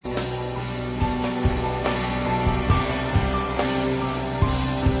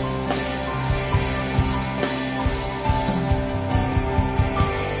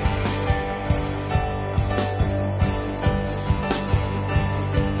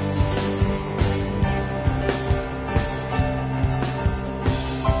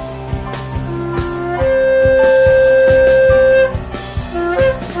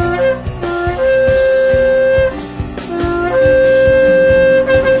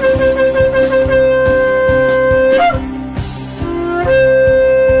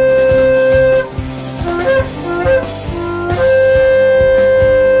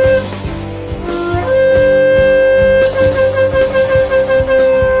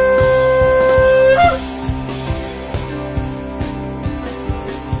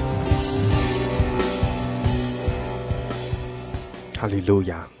利路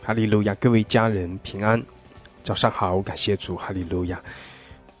亚，哈利路亚！各位家人平安，早上好，感谢主，哈利路亚！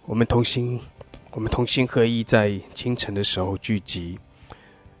我们同心合意，在清晨的时候聚集，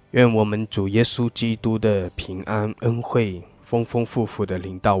愿我们主耶稣基督的平安恩惠丰丰富富的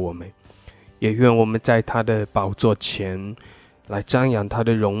临到我们，也愿我们在他的宝座前来张扬他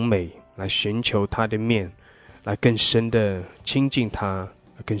的荣美，来寻求他的面，来更深的亲近他，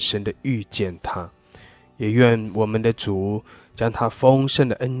更深的遇见他。也愿我们的主将他丰盛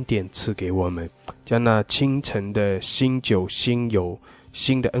的恩典赐给我们，将那清晨的新酒新油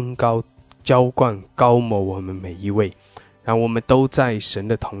新的恩膏浇灌高抹我们每一位，让我们都在神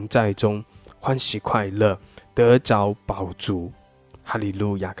的同在中欢喜快乐，得着饱足。哈利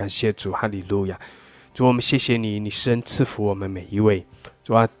路亚，感谢主，哈利路亚！主，我们谢谢你，你施恩赐福我们每一位。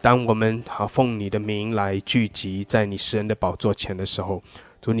主啊，当我们奉你的名来聚集在你施恩的宝座前的时候，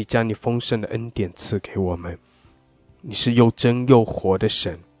主，你将你丰盛的恩典赐给我们。你是又真又活的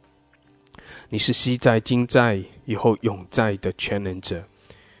神，你是昔在今在以后永在的全能者，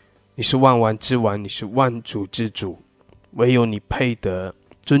你是万王之王，你是万主之主，唯有你配得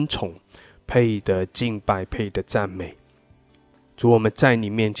尊崇，配得敬拜，配得赞美。主，我们在你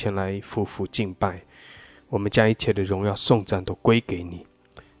面前来匍匐敬拜，我们将一切的荣耀颂赞都归给你。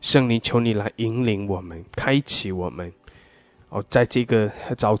圣灵，求你来引领我们，开启我们。在这个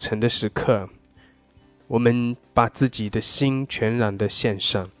早晨的时刻，我们把自己的心全然的献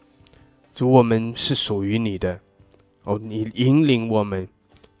上。主，我们是属于你的。你引领我们，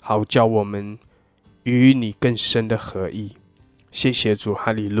好叫我们与你更深的合一。谢谢主，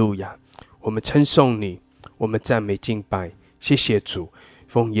哈利路亚！我们称颂你，我们赞美敬拜。谢谢主，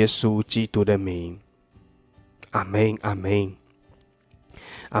奉耶稣基督的名，阿们，阿们。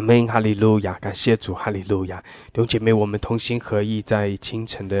阿们，哈利路亚！感谢主，哈利路亚！弟兄姐妹，我们同心合意，在清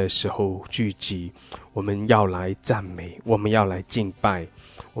晨的时候聚集，我们要来赞美，我们要来敬拜，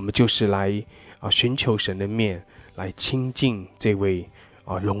我们就是来寻求神的面，来亲近这位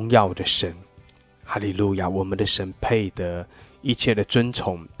荣耀的神。哈利路亚！我们的神配得一切的尊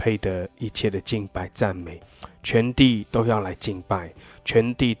崇，配得一切的敬拜赞美，全地都要来敬拜，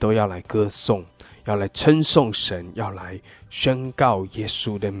全地都要来歌颂，要来称颂神，要来宣告耶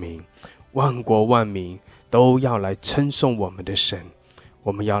稣的名，万国万民都要来称颂我们的神，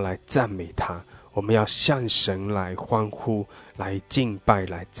我们要来赞美他，我们要向神来欢呼，来敬拜，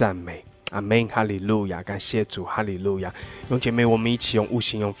来赞美。阿们，哈利路亚！感谢主，哈利路亚！弟兄姐妹，我们一起用悟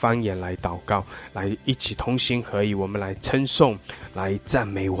性、用方言来祷告，来一起同心合意，我们来称颂，来赞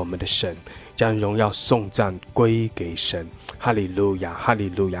美我们的神，将荣耀颂赞归给神。哈利路亚，哈利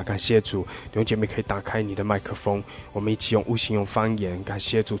路亚！感谢主，弟兄姐妹可以打开你的麦克风，我们一起用悟性、用方言，感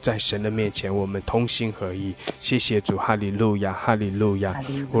谢主，在神的面前我们同心合意。谢谢主，哈利路亚，哈利路亚！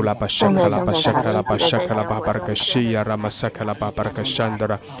乌拉巴沙卡拉巴沙卡拉巴沙卡拉巴巴拉克西亚拉玛萨卡拉巴巴拉克山德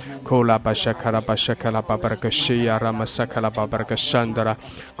拉，库拉巴沙卡拉巴沙卡拉巴巴拉克西亚拉玛萨卡拉巴巴拉克山德拉，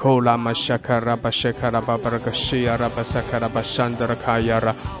库拉玛沙卡拉巴沙卡拉巴巴拉克西亚拉巴萨卡拉巴山德拉卡亚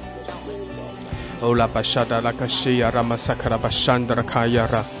拉。Ola bashada la kashiya rama sakara bashandra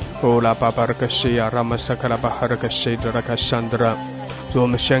kayara. Ola babara kashiya rama sakara bahara kashidra kashandra. 主，我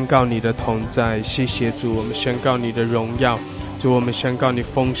们宣告你的同在，谢谢主，我们宣告你的荣耀，主，我们宣告你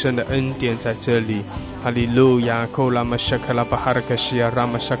丰盛的恩典在这里。哈利路亚！ Ola mashakala bahara kashiya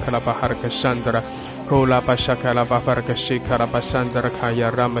rama sakara bahara kashandra。Kola bashakala baharka shikara basandra kaya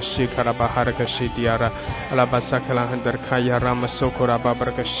rama shikara baharka shidiara ala basakala handar kaya rama sokora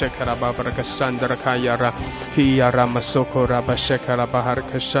babarka shikara babarka sandra kaya ra hiya rama sokora bashakala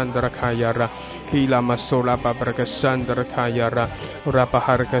baharka sandra kaya ra hila masola babarka sandra kaya ra ura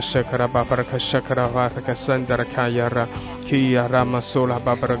baharka shikara babarka shikara baharka sandra kaya ra hiya rama sola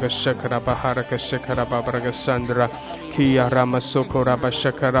babarka shikara baharka shikara babarka sandra hiya rama sokora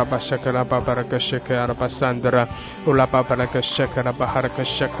bashakara babarka shikara Basandra, Ula Babaraka Shakara Baharaka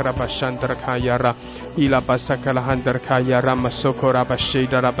Shakara Bashandra Kayara, Ila Basakala Handar Kayara, Masokora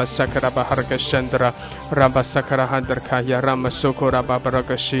Bashidara Basakara Baharaka Shandra, Rabasakara Handar Kayara, Masokora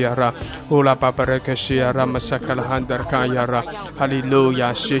Babaraka Shiara, Ula Babaraka Shiara, Masakala Handar Kayara,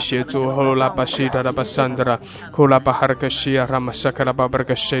 Hallelujah, Shishi to Hola Bashidara Basandra, Kola Baharaka Shiara, Masakala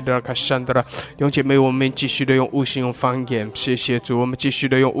Babaraka Shidra Kashandra， 弟兄姐妹，我们继续的用悟性、用方言，谢谢主，我们继续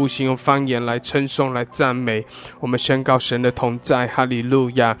的用悟性、用方言来称颂、来赞美，我们宣告神的同在，哈利路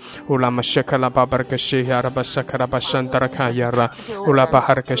亚！乌拉玛谢卡拉巴巴尔克西亚拉巴萨卡拉巴山达拉卡亚拉，乌拉巴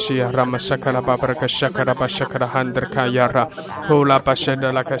哈尔克西亚拉玛萨卡拉巴巴尔克沙卡拉巴沙卡拉汉德卡亚拉，乌拉巴谢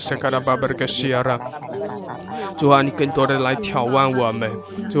达拉卡沙卡拉巴巴尔克西亚拉。主啊，你更多的来挑战我们，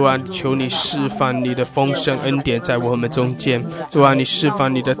主啊，求你释放你的丰盛恩典在我们中间，主啊，你释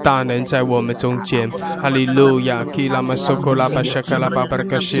放你的大能在我们中间，哈利路亚！基 lama sokola bashakala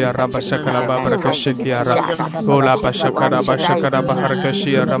babarakashia rabashakala babarakashikiara ola bashakara bashakara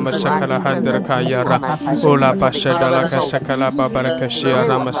baharakashia ramasakala handrakayara ola bashadala kasakala babarakashia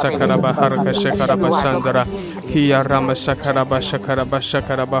ramasakala baharakashikara basandra kia ramasakara bashakara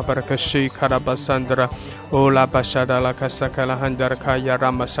bashakara babarakashi karabasandra ola bashadala kasakala handrakaya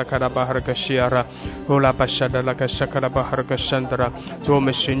ramasakala baharakashiara ola bashadala kasakala baharakasandra 主我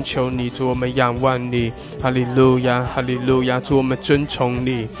们寻求你，主我们仰望你，哈利路亚，哈利路亚，主我们尊崇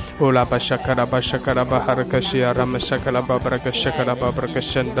你。哦拉巴沙卡拉巴沙卡拉巴哈尔卡西亚拉玛沙卡拉巴巴拉卡沙卡拉巴巴拉卡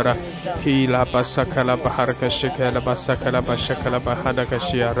山德拉，希拉巴沙卡拉巴哈尔卡西卡拉巴沙卡拉巴沙卡拉巴哈达卡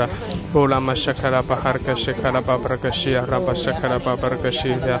西亚拉，哦拉玛沙卡拉巴哈尔卡西卡拉巴巴拉卡西亚拉巴沙卡拉巴巴拉卡西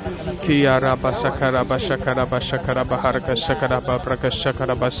亚，希亚拉巴沙卡拉巴沙卡拉巴沙卡拉巴哈尔卡沙卡拉巴巴拉卡沙卡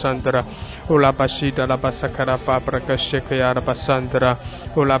拉巴山德拉，哦拉巴西达拉巴沙卡拉巴巴拉卡西卡亚拉巴山德拉。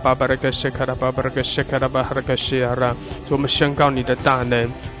哦拉巴巴拉格谢卡拉巴巴拉格谢卡拉巴哈拉格谢亚拉，主我们宣告你的大能，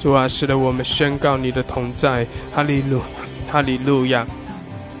主啊，是的，我们宣告你的同在，哈利路，哈利路亚。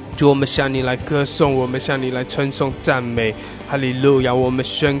主我们向你来歌颂，我们向你来称颂赞美，哈利路亚！我们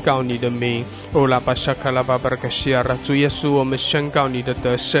宣告你的名，哦拉巴沙卡拉巴巴拉格西亚拉，主耶稣，我们宣告你的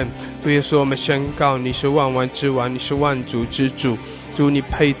得胜，主耶稣，我们宣告你是万王之王，你是万主之主。主你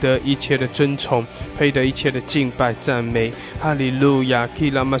配得一切的尊崇，配得一切的敬拜赞美，哈利路亚！基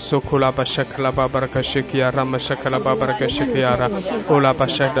拉马索库拉巴沙卡拉巴巴拉卡西基亚拉马沙卡拉巴巴拉卡西基亚拉，欧拉巴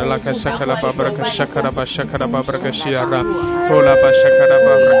沙德拉卡沙卡拉巴巴拉卡沙卡拉巴沙卡拉巴巴拉卡西亚拉，欧拉巴沙卡拉巴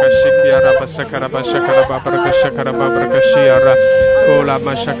巴拉卡西基亚拉巴沙卡拉巴沙卡拉巴巴拉卡沙卡拉巴巴拉卡西亚拉，欧拉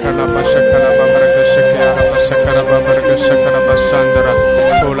马沙卡拉巴沙卡拉巴巴拉卡西基亚拉巴沙卡拉巴巴拉卡沙卡拉巴山德拉，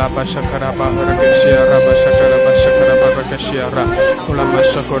欧拉巴沙卡拉巴巴拉卡西亚拉巴沙卡拉巴沙卡拉巴巴拉卡西亚拉。Ulama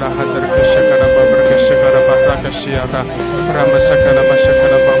sakura hadar kashakara babra kashakara bahra kashiara Rama sakara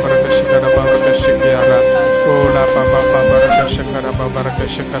bashakara babra kashakara babra kashiara Ula baba babra kashakara babra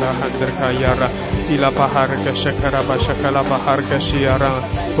kashakara hadar kayara Ila bahar kashakara bashakala bahar kashiara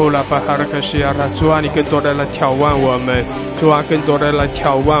Ula bahar kashiara 主啊，你更多的来眺望我们，主啊，更多的来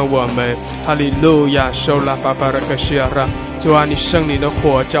眺望我们，哈利路亚，收拉巴巴拉kashiara。主啊，你圣灵的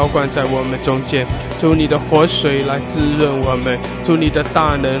火浇灌在我们中间，主你的活水来滋润我们，主你的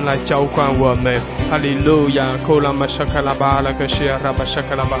大能来浇灌我们，哈利路亚！库拉玛沙卡拉巴拉格西亚拉巴沙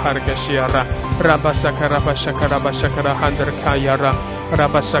卡拉巴哈尔格西亚拉，拉巴沙卡拉巴沙卡拉巴沙卡拉汉德卡亚拉，拉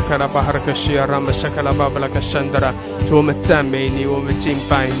巴沙卡拉巴哈尔格西亚拉玛沙卡拉巴巴拉格山德拉，主我们赞美你，我们敬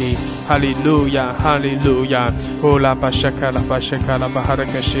拜你，哈利路亚，哈利路亚！库拉巴沙卡拉巴沙卡拉巴哈尔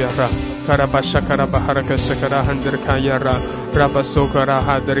格西亚拉。Karabashakara Baharaka Sakara Handrikayara Rabasokara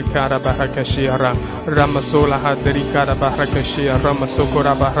Hadrikara Bahakashiara Ramasola Hadrikara Bahakashia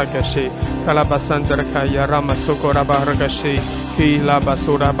Ramasokora Bahakashi Kalabasandrakaya Ramasokora Bahakashi Kila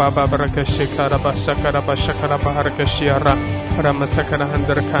Basura Baba Barakashi Karabashakara Bashakara Bahakashiara Ramasakara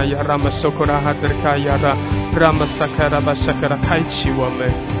Handrikaya Ramasokora Hadrikayara Ramasakara Bashakara 开启我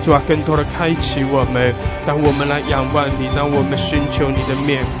们，主啊，更多的开启我们，当我们来仰望你，当我们寻求你的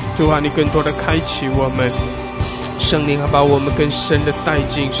面，主啊，你更多的开启我们，圣灵啊，把我们更深的带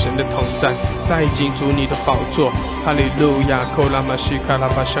进神的同在，带进主你的宝座。哈利路亚！库拉玛西卡拉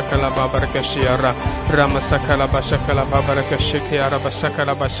巴沙卡拉巴巴拉卡西亚拉，拉玛萨卡拉巴沙卡拉巴巴拉卡西基亚拉巴沙卡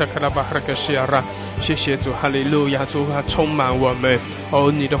拉巴沙卡拉巴哈卡西亚拉。谢谢主，哈利路亚！主啊，充满我们，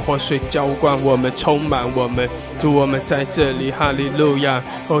哦，你的活水浇灌我们，充满我们。主，我们在这里，哈利路亚！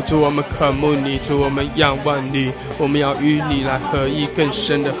哦，主，我们渴慕你，主，我们仰望你，我们要与你来合一，更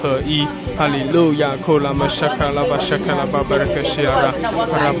深的合一。哈利路亚！库拉玛沙卡拉巴沙卡拉巴巴拉卡西亚拉，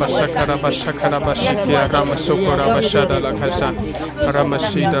拉巴沙卡拉巴沙卡拉巴西基亚拉玛苏库拉。Bashada la casa,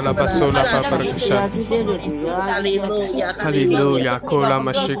 Ramashida la basola babarakasha. Hallelujah. Kola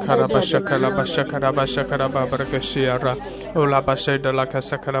mashikara bashakala bashakara bashakara babarakashiara. Ola bashada la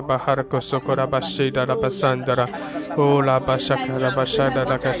kasakara baharako sokora bashida la basandara. Ola bashakara bashada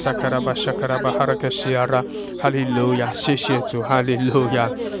la kasakara bashakara baharakashiara. Hallelujah. 谢谢主 Hallelujah.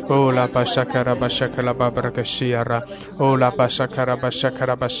 Ola bashakara bashakala babarakashiara. Ola bashakara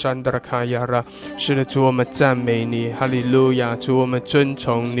bashakara basandara kayara. 是的，主我们赞美你，哈利路亚！主我们尊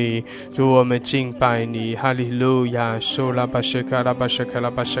崇你，主我们敬拜你，哈利路亚！苏拉巴谢卡拉巴谢卡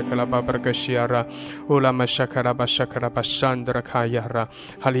拉巴谢卡拉巴巴格西亚拉，乌拉玛谢卡拉巴谢卡拉巴山德拉卡亚拉，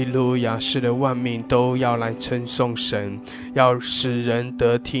哈利路亚！是的，万民都要来称颂神，要使人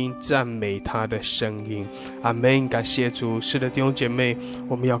得听赞美他的声音。阿门！感谢主。是的，弟兄姐妹，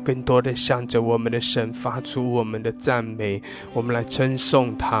我们要更多的向着我们的神发出我们的赞美，我们来称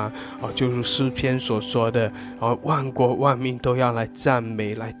颂他。就如如诗篇所说的，万国万民都要来赞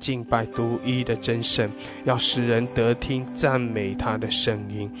美，来敬拜独一的真神，要使人得听赞美他的声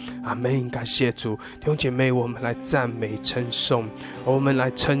音。阿们。感谢主，弟兄姐妹，我们来赞美称颂，我们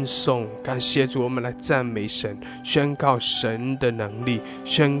来称颂，感谢主，我们来赞美神，宣告神的能力，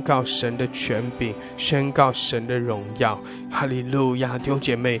宣告神的权柄，宣告神的荣耀。哈利路亚！弟兄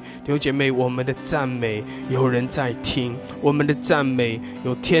姐妹，我们的赞美有人在听，我们的赞美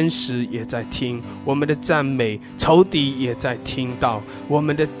有天使也在听，我们的赞美仇敌也在听到，我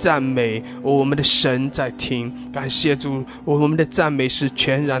们的赞美我们的神在听。感谢主，我们的赞美是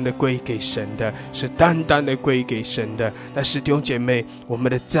全然的归给神的，是单单的归给神的。但是弟兄姐妹，我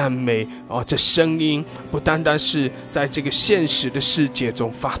们的赞美这声音不单单是在这个现实的世界中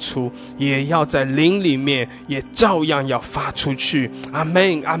发出，也要在灵里面也照样要发出去。阿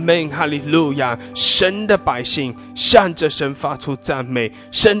们，阿们，哈利路亚！神的百姓向着神发出赞美，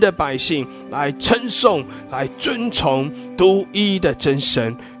神的百姓来称颂，来尊崇独一的真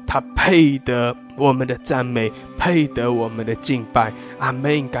神，他配得我们的赞美，配得我们的敬拜。阿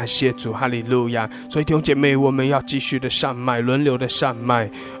们，感谢主，哈利路亚！所以弟兄姐妹，我们要继续的上麦，轮流的上麦。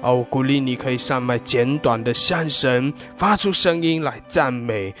我鼓励你可以上麦，简短的向神发出声音来赞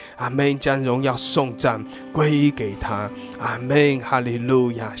美。阿们，将荣耀颂赞归给他。阿们，哈利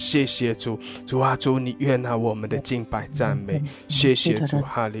路亚！谢谢主，主啊，主你悦纳我们的敬拜赞美。谢谢主，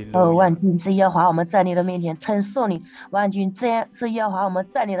哈利路亚！万军之耶和华，我们在你的面前称颂你；万军之耶和华，我们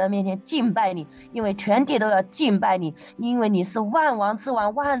在你的面前敬拜你。因为全地都要敬拜你，因为你是万王之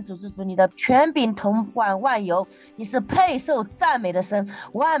王，万主之主，你的权柄统管万有，你是配受赞美的神，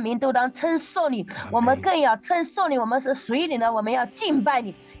万民都当称颂你，我们更要称颂你，我们是属于你的，我们要敬拜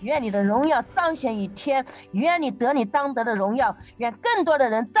你。愿你的荣耀彰显于天，愿你得你当得的荣耀，愿更多的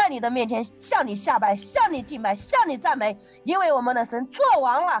人在你的面前向你下拜，向你敬拜，向你赞美。因为我们的神作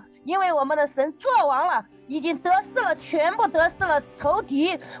王了，因为我们的神作王了，已经得胜了，全部得胜了仇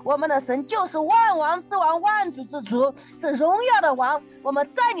敌。我们的神就是万王之王，万主之主，是荣耀的王。我们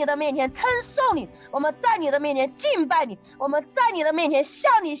在你的面前称颂你，我们在你的面前敬拜你，我们在你的面前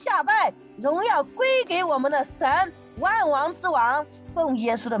向你下拜，荣耀归给我们的神，万王之王。奉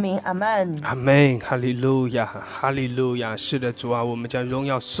耶稣的名，阿们，阿们，哈利路亚，哈利路亚！是的，主啊，我们将荣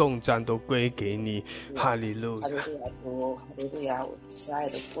耀颂赞都归给你，哈利路亚，哈利路亚，主，哈利路亚！我亲爱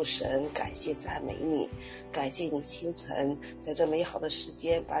的父神，感谢赞美你，感谢你清晨在这美好的时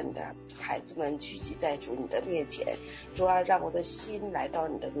间把你的孩子们聚集在主你的面前。主啊，让我的心来到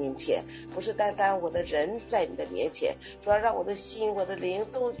你的面前，不是单单我的人在你的面前，主啊，让我的心我的灵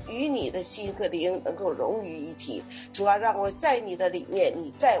都与你的心和灵能够融于一体。主啊，让我在你的里面，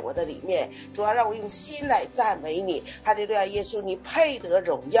你在我的里面。主啊，让我用心来赞美你。哈利路亚！耶稣，你配得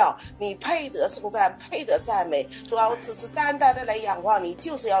荣耀，你配得颂赞，配得赞美。主啊，我此时单单的来仰望你，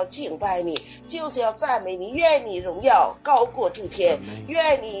就是要敬拜你，就是要赞美你。愿你荣耀高过诸天，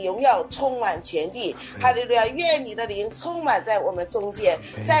愿你荣耀充满全地。哈利路亚！愿你的灵充满在我们中间，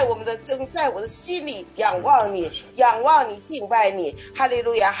在我的心里仰望你，仰望你，敬拜你。哈利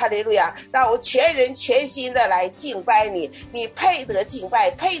路亚！哈利路亚！让我全人全心的来敬拜你，你配得敬拜，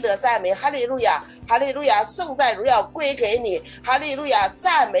配得赞美。哈利路亚，哈利路亚！颂赞荣耀归给你。哈利路亚！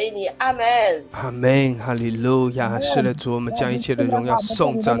赞美你。阿门，阿门，哈利路亚！是的，主，我们将一切的荣耀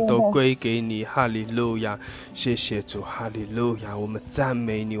颂赞都归给你。哈利路亚！谢谢主，哈利路亚！我们赞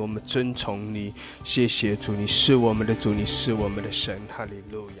美你，我们尊崇你。谢谢主，你是我们的主，你是我们的神。哈利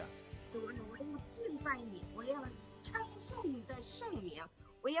路亚！主，我要敬拜你，我要称颂你的圣名，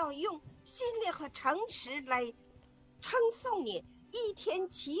我要用心灵和诚实来称颂你，一天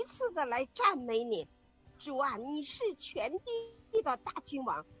其次的来赞美你。主啊，你是全地的大君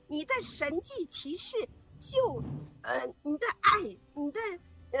王，你的神迹奇事你的爱，你的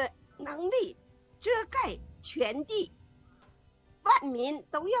能力遮盖全地，万民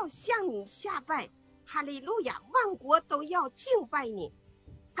都要向你下拜。哈利路亚！万国都要敬拜你。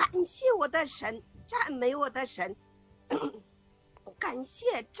感谢我的神，赞美我的神，感谢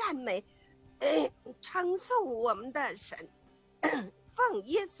赞美称颂我们的神。奉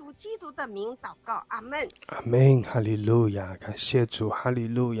耶稣基督的名祷告，阿们，阿们，哈利路亚！感谢主，哈利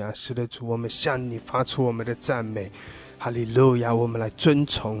路亚！是的，主，我们向你发出我们的赞美。哈利路亚！我们来尊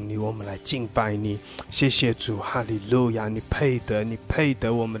崇你，我们来敬拜你。谢谢主，哈利路亚！你配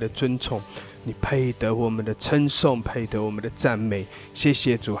得我们的尊崇，你配得我们的称颂，配得我们的赞美。谢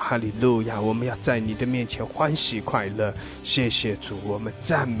谢主，哈利路亚！我们要在你的面前欢喜快乐。谢谢主，我们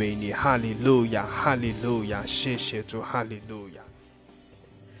赞美你，哈利路亚，哈利路亚！谢谢主，哈利路亚。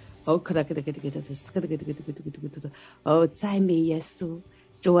赞美耶稣！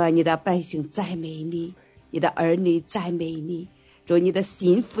主啊，你的百姓赞美你，你的儿女赞美你。主你的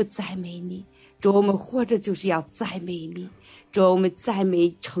心腹赞美你，主我们活着就是要赞美你，主我们赞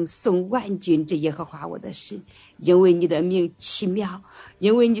美称颂万军之耶和华我的神，因为你的名奇妙，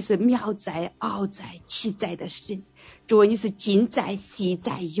因为你是妙在奥在奇在的神，主你是今在昔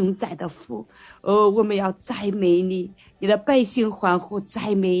在永在的父，我们要赞美你，你的百姓欢呼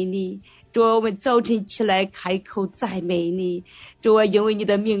赞美你，主我们早晨起来开口赞美你，主因为你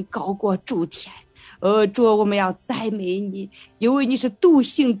的名高过诸天，主我们要赞美你，因为你是独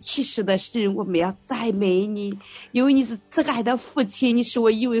行其事的神，我们要赞美你，因为你是慈爱的父亲，你是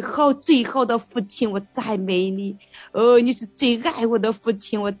我以为最好的父亲，我赞美你，你是最爱我的父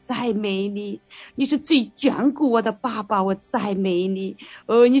亲，我赞美你，你是最眷顾我的爸爸，我赞美你，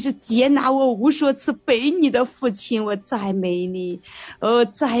你是接纳我无数次背你的父亲，我赞美你，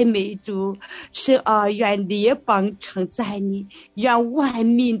赞美主，是愿列邦称赞你，愿万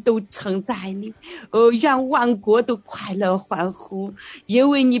民都称赞你，愿万国都快乐欢呼，因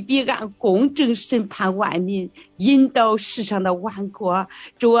为你必按公正审判万民，引导世上的万国，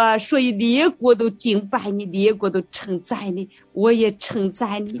主啊，所以列国都敬拜你，列国都称赞你，我也称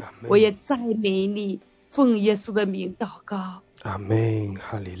赞你，我也赞美你，奉耶稣的名祷告，阿们，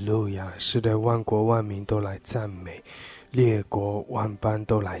哈利路亚。是的，万国万民都来赞美，列国万邦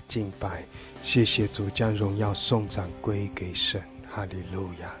都来敬拜，谢谢主，将荣耀颂赞归给神，哈利路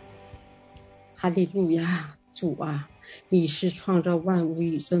亚，哈利路亚。主啊，你是创造万物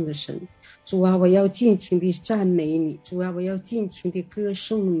宇宙的神，主啊，我要尽情地赞美你，主啊，我要尽情地歌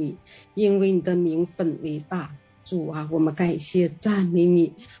颂你，因为你的名本为大，主啊，我们感谢赞美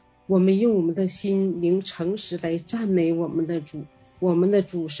你，我们用我们的心灵诚实来赞美我们的主，我们的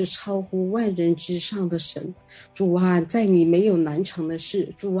主是超乎万人之上的神，主啊，在你没有难成的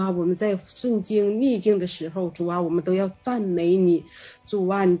事，主啊，我们在顺境逆境的时候，主啊，我们都要赞美你，主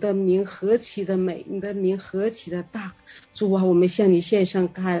啊，你的名何其的美，你的名何其的大，主啊，我们向你献上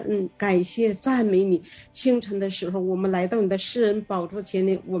感恩感谢赞美你，清晨的时候我们来到你的施恩宝座前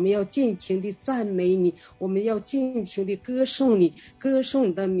呢，我们要尽情地赞美你，我们要尽情地歌颂你，歌颂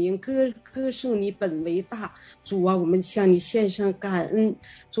你的名，歌颂你本为大，主啊，我们向你献上感恩，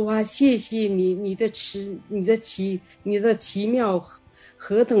主啊，谢谢你，你的奇妙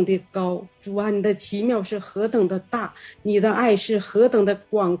何等的高，主啊，你的奇妙是何等的大，你的爱是何等的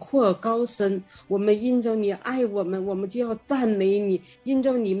广阔高深，我们因着你爱我们，我们就要赞美你，因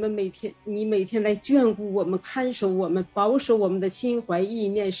着你每天来眷顾我们，看守我们，保守我们的心怀意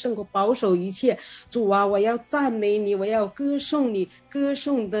念，胜过保守一切，主啊，我要赞美你，我要歌颂你，歌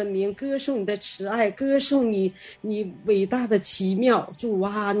颂你的名，歌颂你的慈爱，歌颂你伟大的奇妙，主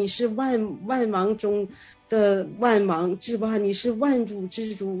啊，你是万王中的万王之王，你是万主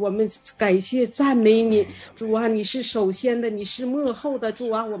之主，我们感谢赞美你，主啊，你是首先的，你是幕后的，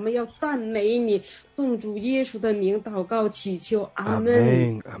主啊，我们要赞美你，奉主耶稣的名祷告祈求，阿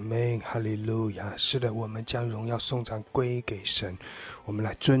们，阿们，哈利路亚。是的，我们将荣耀颂赞归给神，我们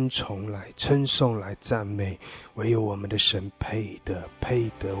来尊崇，来称颂，来赞美，唯有我们的神配得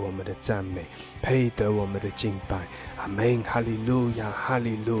我们的赞美，配得我们的敬拜，阿们，哈利路亚，哈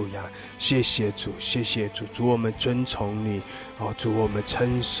利路亚。谢谢主，谢谢主，主我们尊崇你，主我们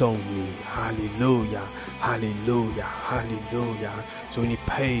称颂你，哈利路亚，哈利路亚，哈利路亚。主你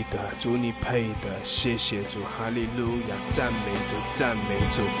配得，主你配得，谢谢主，哈利路亚，赞美主，赞美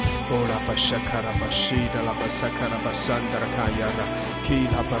主。哦拉巴沙卡拉巴西达拉巴萨卡拉巴桑达拉卡亚拉，基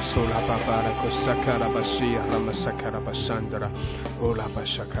拉巴苏拉巴巴拉库萨卡拉巴西拉马萨卡拉巴桑达拉，哦拉巴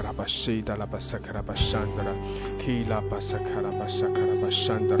沙卡拉巴西达拉巴萨卡拉巴桑达拉，基拉巴萨卡拉巴萨卡拉巴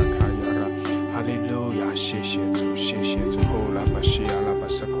桑达拉卡亚拉，哈利路亚，谢谢主，谢谢主，哦拉巴西拉巴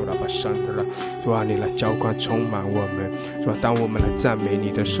萨库拉巴桑达拉，主啊，你来浇灌充满我们，主啊，当我们来赞美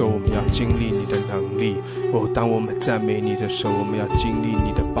你的时候，我们要经历你的能力，当我们赞美你的时候，我们要经历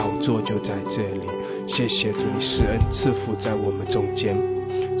你的宝座就在这里。谢谢主，你施恩赐福在我们中间，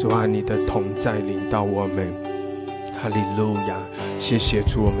主啊，你的同在领到我们，哈利路亚。谢谢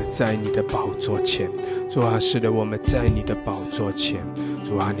主，我们在你的宝座前，主啊，是的，我们在你的宝座前，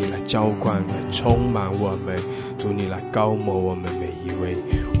主啊，你来浇灌，来充满我们，主你来高摩我们每一位，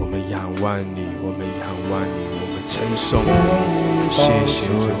我们仰望你，我们仰望你，我们称颂你，谢谢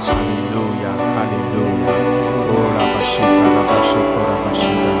主，哈利路亚，哈利路亚，哦拉巴西达拉巴西达拉巴西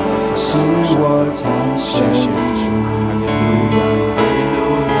达拉巴西达拉巴西，谢谢主，哈利路亚，哈利路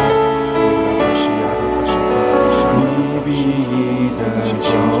亚，哦拉巴西亚拉巴西达拉巴西，你必的救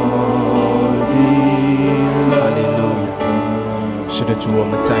地，哈利路亚。是的，主，我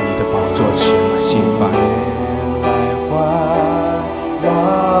们在你的宝座前来敬拜，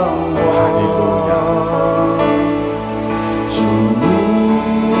哈利路亚。主，你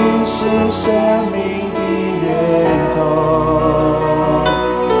是生命的源头，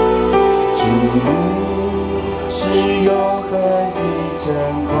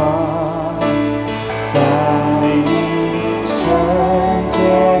光，在你圣洁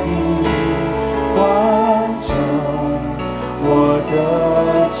的光中，我的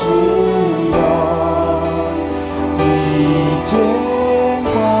自由的见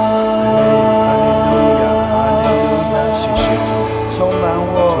光。充满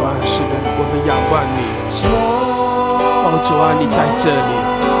我，主啊，是的，我们仰望你。主啊，你在这里，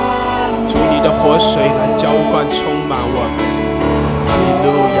主你的活水来浇灌充满我们。哈利路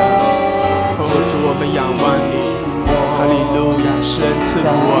亚！主，我们仰望你。哈利路亚！是恩赐福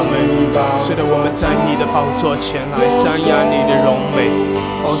我们，是的，我们在你的宝座前来瞻仰你的荣美。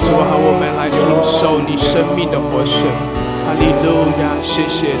主啊，我们来领受你生命的活水。哈利路亚！谢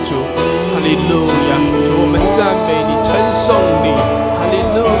谢主。哈利路亚！主，我们赞美你，称颂你。哈利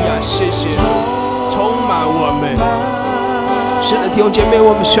路亚！谢谢主，充满我们。是的，弟兄姐妹，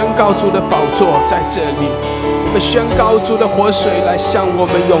我们宣告主的宝座在这里，我们宣告主的活水来向我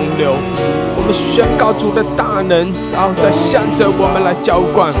们涌流，我们宣告主的大能，然后再向着我们来浇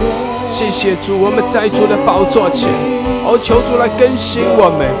灌。谢谢主，我们在主的宝座前，求主来更新我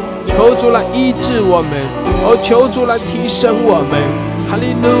们，求主来医治我们，求主来提升我们。哈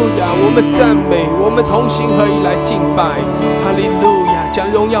利路亚！我们赞美，我们同心合一来敬拜。哈利路亚！将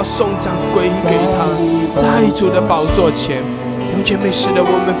荣耀颂赞归给他，在主的宝座前。弟兄姐妹，是的，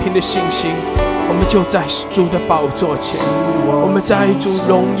我们凭着信心，我们就在主的宝座前，我们在主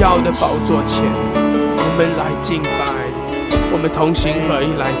荣耀的宝座前，我们来敬拜，我们同心合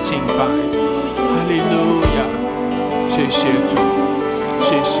一来敬拜。哈利路亚！谢谢主，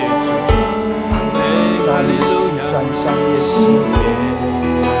谢谢主，哈利路亚！转向耶稣，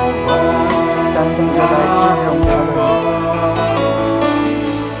单单的来尊荣他的名。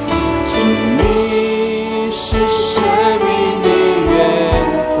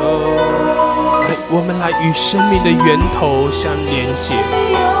我们来与生命的源头相连接，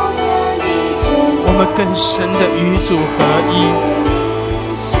我们更深的与主合一，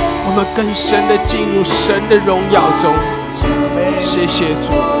我们更深的进入神的荣耀中。谢谢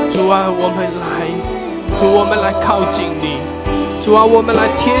主，主啊，我们来，主，我们来靠近你，主啊，我们来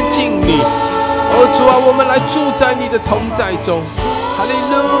贴近你，主啊，我们来住在你的同在中。哈利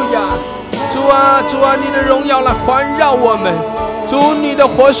路亚！主啊，主啊，你的荣耀来环绕我们。主，你的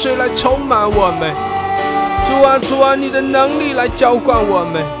活水来充满我们。主啊，主啊，你的能力来浇灌我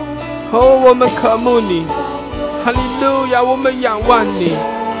们。我们渴慕你。哈利路亚！我们仰望你。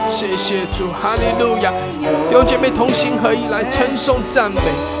谢谢主，哈利路亚！弟兄姐妹同心合一来称颂赞美。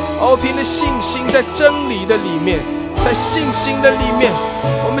凭着信心，在真理的里面，在信心的里面，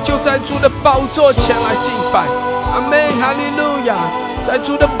我们就在主的宝座前来敬拜。阿们，哈利路亚！在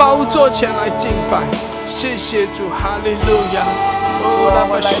主的宝座前来敬拜。谢谢主，哈利路亚！拉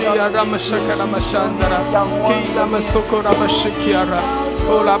玛西亚，拉玛沙卡，拉玛山达拉，基拉玛苏库，拉玛西基亚拉，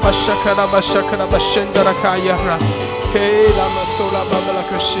拉玛沙卡，拉玛沙卡，拉玛山达拉卡亚拉，基拉玛苏拉巴巴拉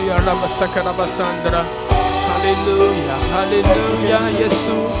克西亚，拉玛沙卡，拉玛山达拉。哈利路亚，哈利路亚，耶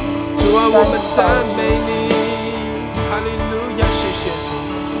稣，主啊，我们赞美你。哈利路亚，谢谢主，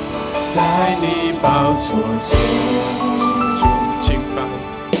在你宝座前，主敬拜。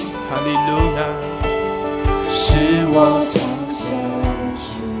哈利路亚。是我常深处，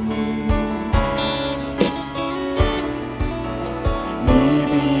你必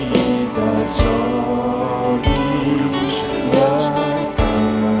的咒里人格，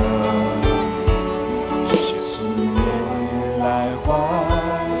是年来环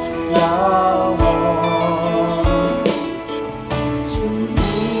绕我。主，你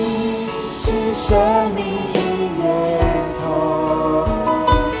是生命的源头。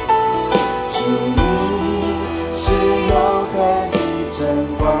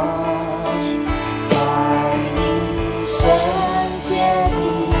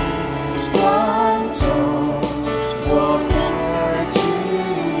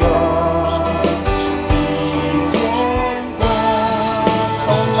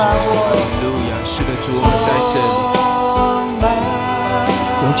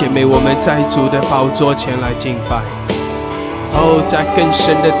姐妹，我们在主的宝座前来敬拜，在更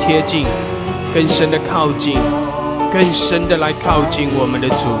深的贴近，更深的靠近，更深的来靠近我们的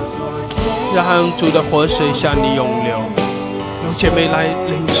主，让主的活水向你涌流。有姐妹来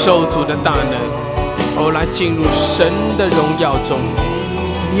领受主的大能，来进入神的荣耀中。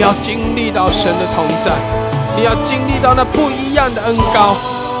你要经历到神的同在，你要经历到那不一样的恩膏，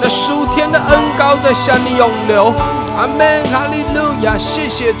那属天的恩膏在向你涌流。阿们，哈利路亚！谢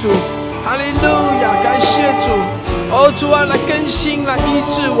谢主，哈利路亚！感谢主，主啊，来更新，来医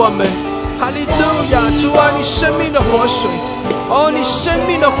治我们，哈利路亚！主啊，你生命的活水，你生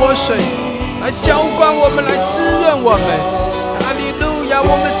命的活水，来浇灌我们，来滋润我们，哈利路亚！亚，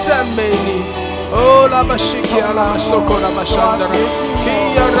我们赞美你。哦，拉巴西基亚拉索科拉巴山达拉，基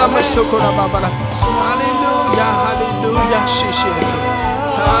亚拉巴索科拉巴巴拉。哈利路亚，哈利路亚，谢谢你。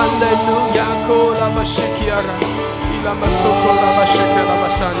哈利路亚，科拉巴西基亚拉，伊拉巴索科拉巴西基亚拉巴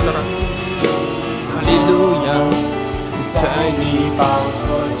山达拉。哈利路亚，在你宝座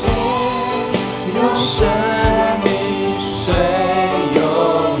前有生命水涌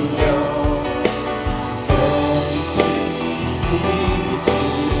流。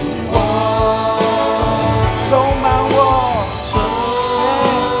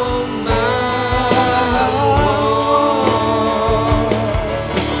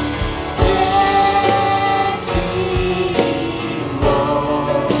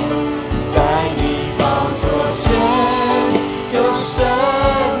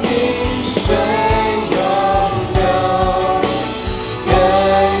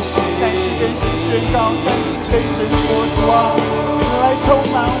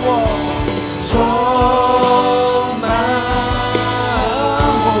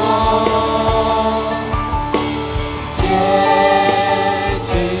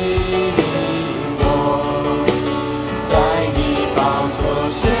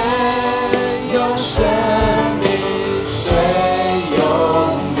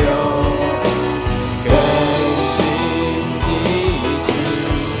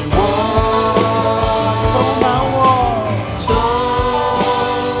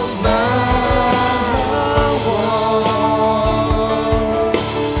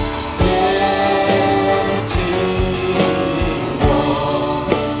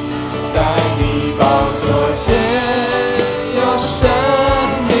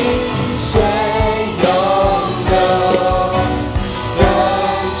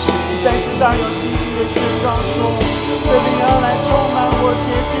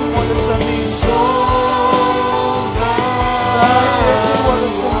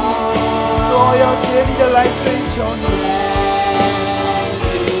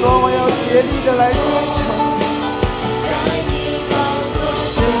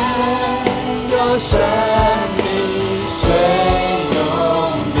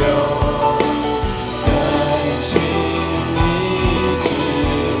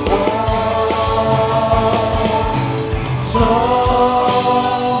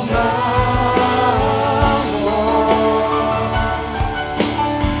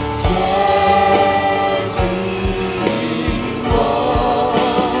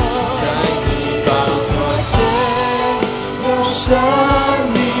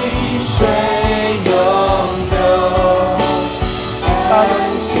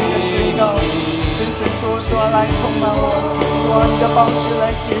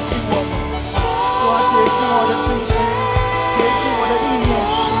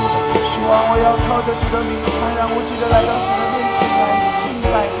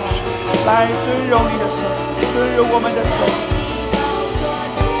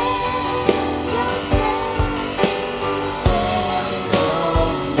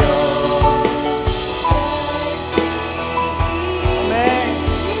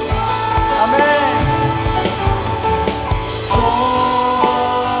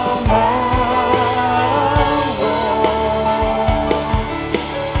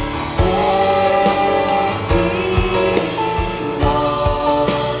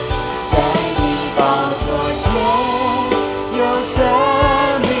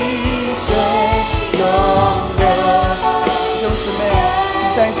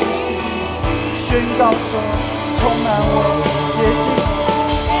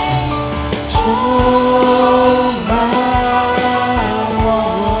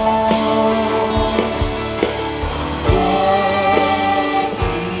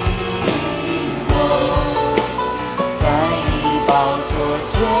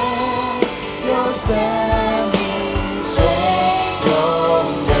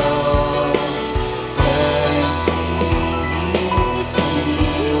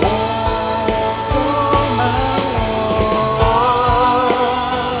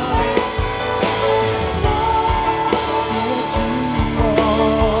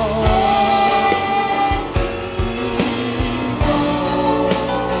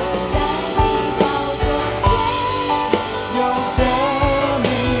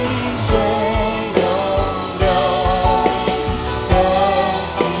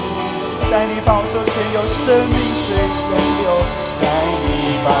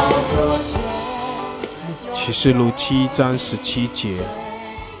启示录7章17节，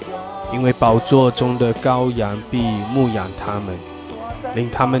因为宝座中的羔羊必牧养他们，领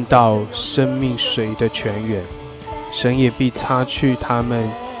他们到生命水的泉源，神也必擦去他们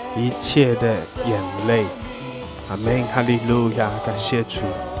一切的眼泪。阿们，哈利路亚，感谢主。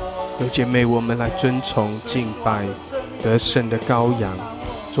有姐妹，我们来尊崇敬拜得胜的羔羊，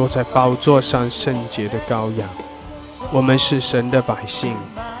坐在宝座上圣洁的羔羊。我们是神的百姓，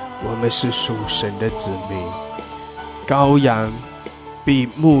我们是属神的子民。羔羊必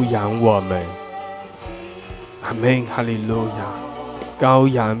牧养我们，阿们，哈利路亚。羔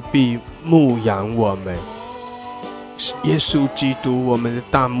羊必牧养我们，耶稣基督我们的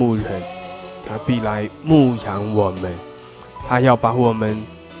大牧人，他必来牧养我们，他要把我们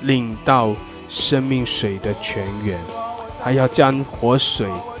领到生命水的泉源，他要将活水，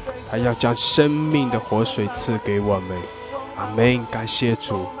他要将生命的活水赐给我们。阿们，感谢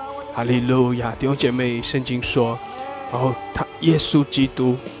主，哈利路亚。弟兄姐妹，圣经说，他耶稣基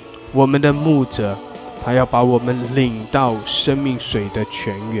督我们的牧者，他要把我们领到生命水的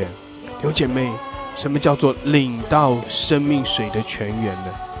泉源。弟兄姐妹，什么叫做领到生命水的泉源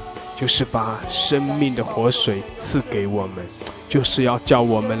呢？就是把生命的活水赐给我们，就是要叫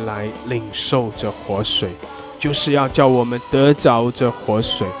我们来领受这活水，就是要叫我们得着这活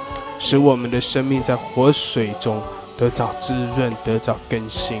水，使我们的生命在活水中得着滋润，得着更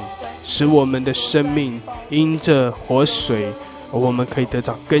新，使我们的生命因着活水，我们可以得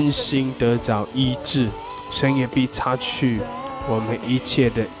着更新，得着医治。神也必擦去我们一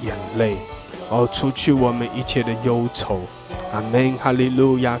切的眼泪，除去我们一切的忧愁。阿们，哈利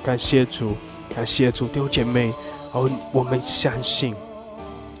路亚，感谢主，感谢主。弟兄姐妹，我们相信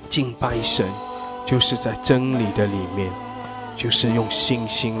敬拜神就是在真理的里面，就是用信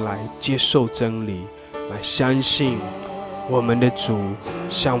心来接受真理，来相信我们的主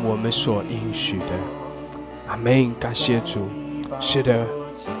向我们所应许的。阿们，感谢主。是的，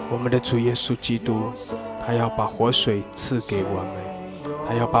我们的主耶稣基督，他要把活水赐给我们，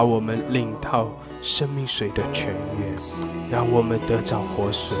他要把我们领到生命水的泉源，让我们得着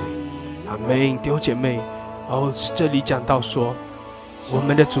活水。阿们，弟兄姐妹，这里讲到说，我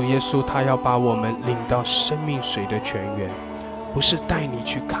们的主耶稣他要把我们领到生命水的泉源，不是带你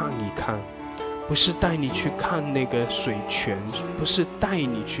去看一看，不是带你去看那个水泉，不是带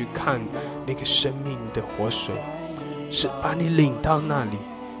你去看那个生命的活水，是把你领到那里，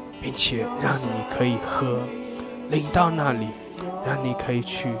并且让你可以喝，领到那里，让你可以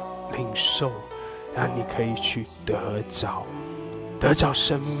去领受，让你可以去得着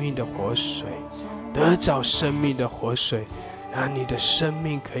生命的活水，得着生命的活水，让你的生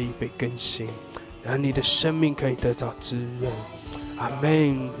命可以被更新，让你的生命可以得着滋润。阿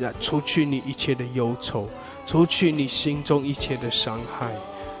们，除去你一切的忧愁，除去你心中一切的伤害。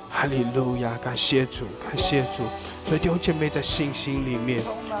哈利路亚，感谢主，感谢主。所以弟兄姐妹，在信心里面，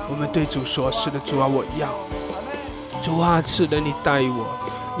我们对主说，是的，主啊，我要。主啊，是的，你带我，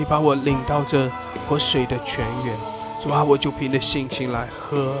你把我领到这活水的泉源。主啊，我就凭着信心来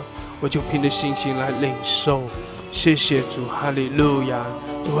喝，我就凭着信心来领受。谢谢主，哈利路亚。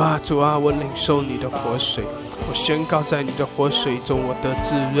主啊，主啊，我领受你的活水，我宣告在你的活水中我得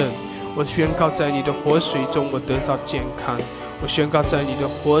滋润，我宣告在你的活水中我得到健康，我宣告在你的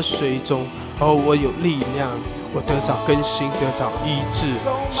活水中，我有力量，我得着更新，得着医治。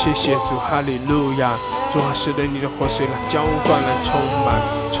谢谢主，哈利路亚。主啊，使得你的活水来浇灌，来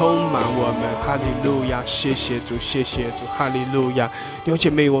充满我们。哈利路亚，谢谢主，谢谢主，哈利路亚。弟兄姐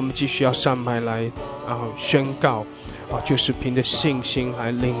妹，我们继续要上麦来宣告，就是凭着信心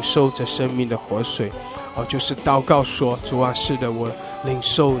来领受这生命的活水，就是祷告说，主啊，是的，我领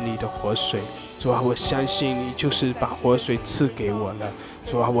受你的活水。主啊，我相信你就是把活水赐给我了。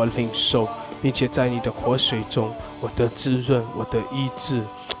主啊，我领受，并且在你的活水中我得滋润，我得医治。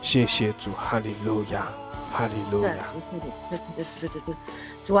谢谢主，哈利路亚，哈利路亚。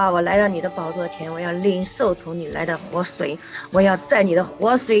主啊，我来到你的宝座前，我要领受从你来的活水，我要在你的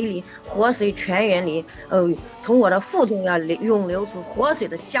活水里，活水泉源里，从我的腹中要涌流出活水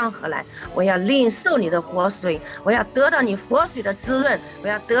的江河来。我要领受你的活水，我要得到你活水的滋润，我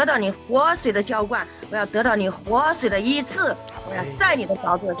要得到你活水的浇灌，我要得到你活水的医治。我要在你的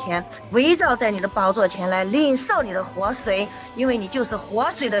宝座前，围绕在你的宝座前来领受你的活水，因为你就是活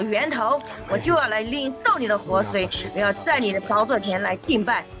水的源头，我就要来领受你的活水。我要在你的宝座前来敬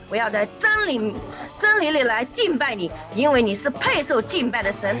拜，我要在真理里来敬拜你，因为你是配受敬拜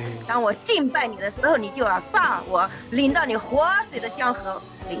的神。当我敬拜你的时候，你就要把我领到你活水的江河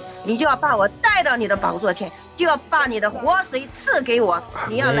里，你就要把我带到你的宝座前，就要把你的活水赐给我，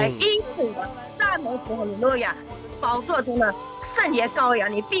你要来医治我。赞美主，哈利路亚。宝座中的圣洁羔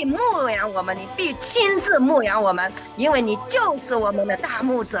羊，你必牧养我们，你必亲自牧养我们，因为你就是我们的大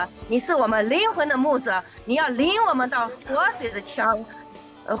牧者，你是我们灵魂的牧者。你要领我们到活水的泉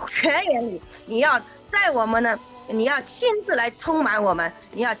源里，你要在我们呢，你要亲自来充满我们，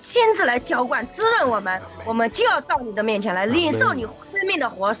你要亲自来浇灌滋润我们，我们就要到你的面前来领受你生命的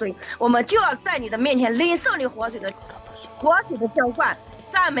活水，我们就要在你的面前领受你活水的浇灌。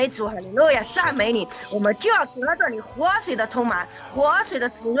赞美主，哈利路亚，赞美你，我们就要得到你活水的充满，活水的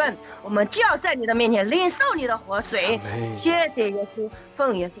滋润，我们就要在你的面前领受你的活水。谢谢耶稣，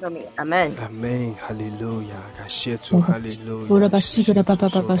奉耶稣的名，阿门，阿门，哈利路亚，感谢主，哈利路亚。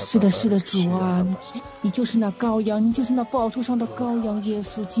是的，是的，主啊，你就是那羔羊，你就是那宝座上的羔羊，耶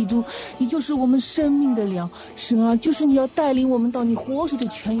稣基督，你就是我们生命的粮，神啊，就是你要带领我们到你活水的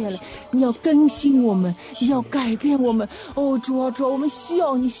泉源来，你要更新我们，你要改变我们。哦，主啊，主啊，我们需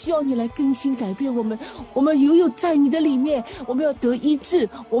要你来更新改变我们，我们有在你的里面，我们要得医治，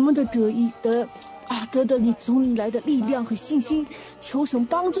我们的得到你从你来的力量和信心，求神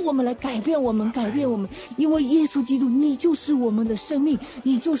帮助我们来改变我们，因为耶稣基督你就是我们的生命，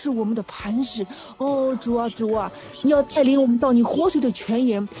你就是我们的磐石。哦，主啊，你要带领我们到你活水的泉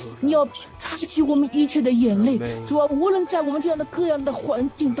源，你要擦去我们一切的眼泪。主啊，无论在我们这样的各样的环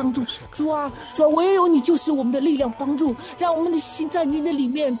境当中，主啊，唯有你就是我们的力量帮助，让我们的心在你的里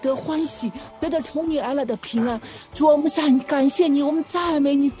面得欢喜，得到从你而来的平安。主啊，我们感谢你，我们赞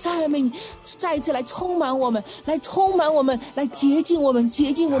美你，再一次来充满我们，来洁净我们，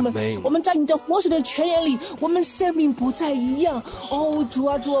我们在你的活水的泉源里，我们生命不再一样。哦，主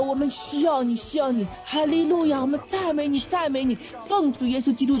啊，我们需要你，哈利路亚，我们赞美你，奉主耶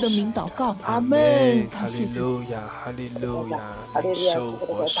稣基督的名祷告，阿门。哈利路亚，哈利路亚，哈利路亚，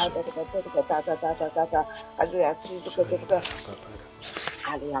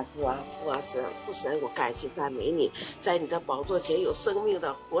哈利路亚，父神，我感谢赞美你，在你的宝座前有生命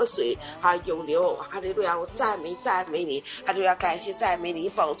的活水涌流。哈利路亚，我赞美你。哈利路亚，感谢赞美你，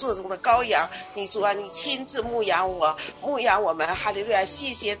宝座中的羔羊，你主啊，你亲自牧养我们。哈利路亚，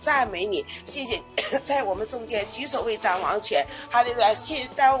谢谢赞美你，谢谢在我们中间举手为掌王权。哈利路亚，谢谢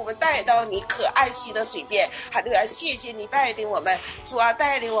当我们带到你可安息的水边。哈利路亚，谢谢你带领我们，主啊，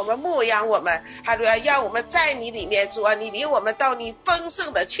带领我们牧养我们。哈利路亚，让我们在你里面，主啊，你领我们到你丰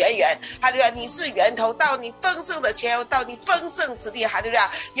盛的泉源。哈利路亚，你是源头，到你丰盛的泉源，到你丰盛之地。哈利路亚，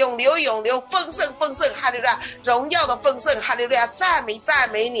永流，丰盛。哈利路亚，荣耀的丰盛。哈利路亚，赞美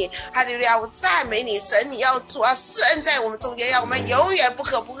你。哈利路亚，我赞美你，神，你要主啊施恩在我们中间，让我们永远不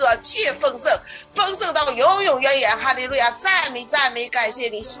可不饿，却丰盛到永远。哈利路亚，赞美，感谢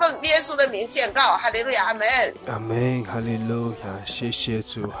你，奉耶稣的名宣告。哈利路亚，阿门，阿门，哈利路亚，谢谢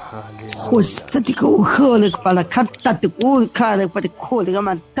主，哈利路亚。我是这个我喝了把它看大的我看了把它哭了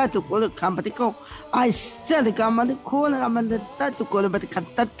嘛，大的我了看把它哭。I said, "Come on, call, come on, that to call, but cut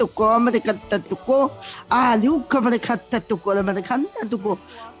that to call, but cut that to call." 六个把它cut that to call, but cut that to call.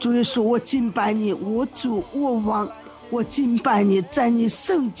 主耶稣，我敬拜你，我主，我王，我敬拜你，在你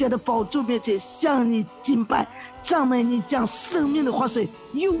圣洁的宝座面前向你敬拜，赞美你，将生命的活水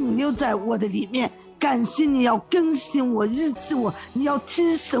涌流在我的里面。感谢你要更新我，医治我，你要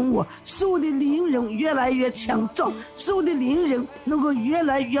提升我，使我的灵人越来越强壮，使我的灵人能够越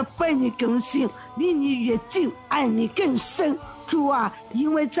来越被你更新，离你越近，爱你更深。主啊，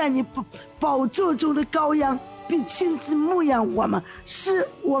因为在你宝座中的羔羊必亲自牧养我们，使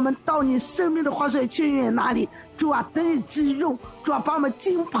我们到你生命的活水泉源那里。主啊，得以滋润，主啊，把我们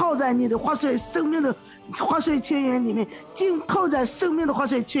浸泡在你的活水生命的活水泉源里面，浸泡在生命的活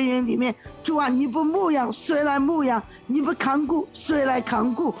水泉源里面。主啊，你不牧养谁来牧养，你不看顾谁来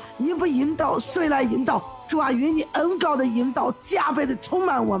看顾，你不引导谁来引导。主啊，愿你恩膏的引导加倍的充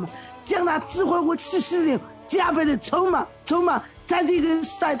满我们，将那智慧和启示灵加倍的充满，在这个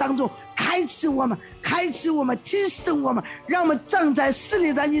时代当中开启我们，提升我们，让我们站在势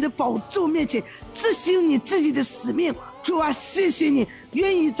力在你的宝座面前执行你自己的使命。主啊，谢谢你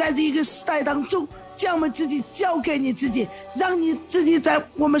愿意在这个时代当中将我们自己交给你自己，让你自己在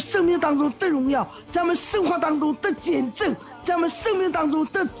我们生命当中得荣耀，在我们生活当中得见证，在我们生命当中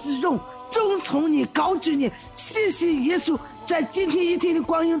得滋润，尊崇你，高举你。谢谢耶稣，在今天一天的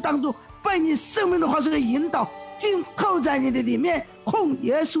光阴当中被你生命的话是个引导，浸泡在你的里面，奉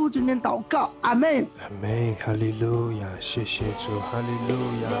耶稣之名祷告，阿门，阿门，哈利路亚，谢谢主，哈利路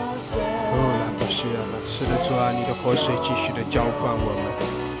亚。拉不是啊，是的，主啊，你的活水继续的浇灌我们，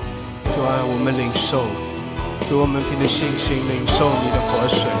主啊，我们领受，主，我们凭着信心领受你的活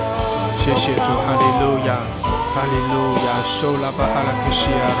水，谢谢主，哈利路亚，哈利路亚，受拉巴哈拉克西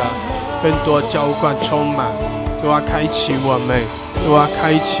亚拉，更多浇灌充满，主啊，开启我们，主啊，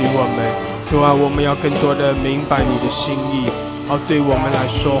开启我们，主啊，我们要更多的明白你的心意，好对我们来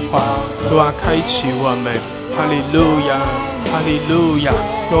说话，主啊，开启我们，哈利路亚，哈利路亚，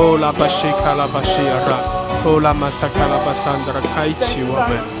拉巴西卡拉巴西亚拉，哦拉玛萨卡拉巴桑德拉，开启我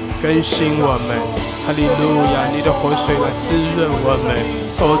们，更新我们，哈利路亚！你的活水来滋润我们，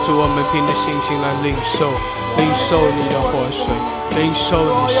哦主，我们凭着信心来领受你的活水，领受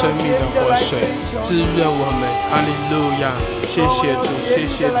你生命的活水，滋润我们，哈利路亚！谢谢主，谢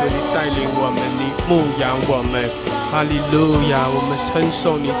谢主，你带领我们，你牧养我们，哈利路亚！我们称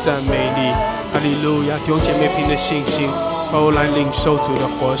颂你，赞美你，哈利路亚！弟兄姐妹凭着信心，哦来领受主的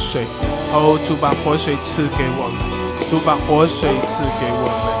活水，哦主把活水赐给我们，主把活水赐给我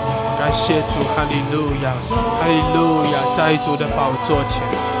们，感谢主，哈利路亚，哈利路亚！在主的宝座前，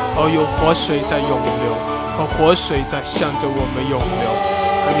哦有活水在涌流，哦活水在向着我们涌流，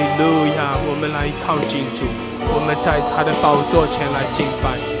哈利路亚！我们来靠近主，我们在他的宝座前来敬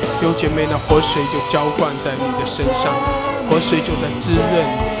拜，弟兄姐妹，那活水就浇灌在你的身上，活水就在滋润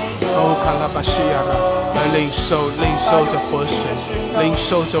你。哦，卡拉巴西亚拉，来领受着活水，领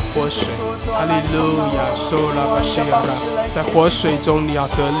受着活水，哈利路亚，苏拉巴西亚拉，在活水中你要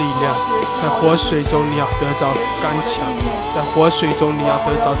得力量，在活水中你要得着刚强，在活水中你要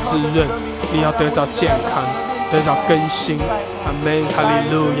得着滋润，你要得着健康，得着更新。阿门，哈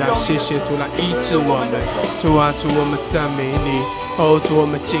利路亚！谢谢主来医治我们，主啊，主我们赞美你，哦，主我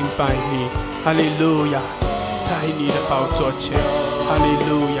们敬拜你，哈利路亚！在你的宝座前，哈利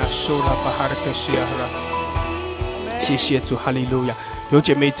路亚！苏拉巴哈的克西亚拉，谢谢主，哈利路亚！有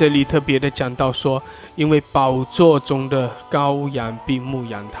姐妹这里特别的讲到说，因为宝座中的羔羊并牧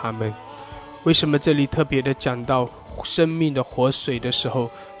养他们。为什么这里特别的讲到生命的活水的时候，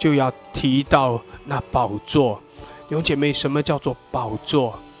就要提到那宝座？有姐妹，什么叫做宝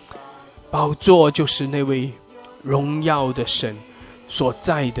座？宝座就是那位荣耀的神所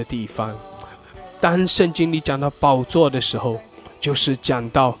在的地方。当圣经里讲到宝座的时候，就是讲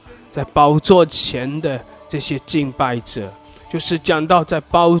到在宝座前的这些敬拜者，就是讲到在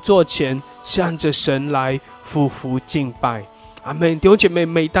宝座前向着神来匍匐敬拜。阿们，弟兄姐妹，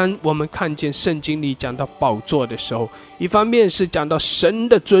每当我们看见圣经里讲到宝座的时候，一方面是讲到神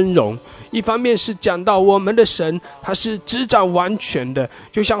的尊荣，一方面是讲到我们的神他是执掌完全的，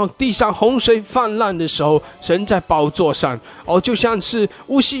就像地上洪水泛滥的时候，神在宝座上，就像是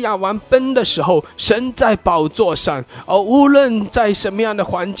乌西雅王崩的时候，神在宝座上，无论在什么样的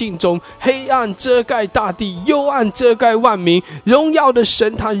环境中，黑暗遮盖大地，幽暗遮盖万民，荣耀的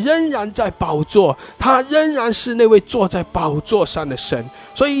神他仍然在宝座，他仍然是那位坐在宝座上的神。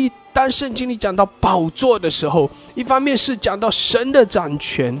所以当圣经里讲到宝座的时候，一方面是讲到神的掌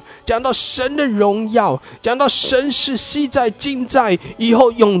权，讲到神的荣耀，讲到神是昔在今在以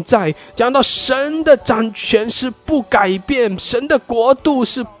后永在，讲到神的掌权是不改变，神的国度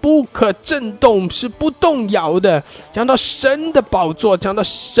是不可震动，是不动摇的，讲到神的宝座，讲到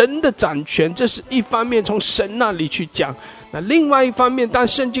神的掌权，这是一方面从神那里去讲。那另外一方面，当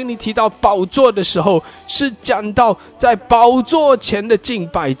圣经里提到宝座的时候，是讲到在宝座前的敬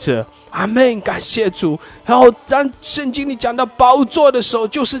拜者。阿们，感谢主。然后当圣经里讲到宝座的时候，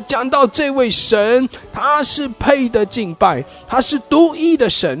就是讲到这位神他是配的敬拜，他是独一的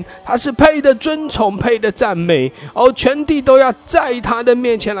神，他是配的尊崇，配的赞美，全地都要在他的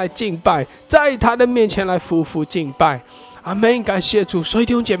面前来敬拜，在他的面前来匍匐敬拜。阿们，感谢主。所以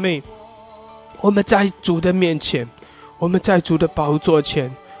弟兄姐妹，我们在主的面前，我们在主的宝座前，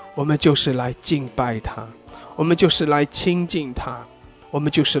我们就是来敬拜他，我们就是来亲近他，我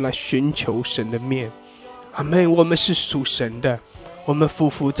们就是来寻求神的面。阿们，我们是属神的，我们匍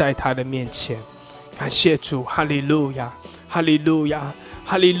匐在他的面前。感谢主，哈利路亚，哈利路亚，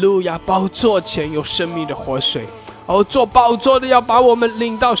哈利路亚！宝座前有生命的活水，做宝座的要把我们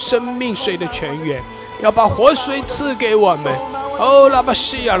领到生命水的泉源，要把活水赐给我们。拉巴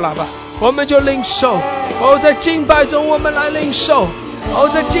西亚拉巴，我们就领受。在敬拜中我们来领受，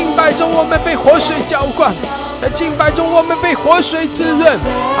在敬拜中我们被活水浇灌，在敬拜中我们被活水滋润。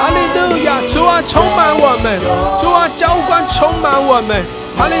哈利路亚！主啊，充满我们，主啊，浇灌充满我们。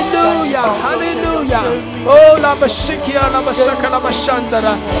哈利路亚，哈利路亚！拉巴西卡拉巴沙卡拉巴山德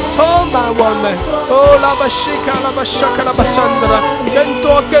拉，充满我们。拉巴西卡拉巴沙卡拉巴山德拉，更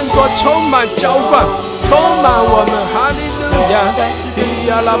多更多充满浇灌，充满我们。哈利路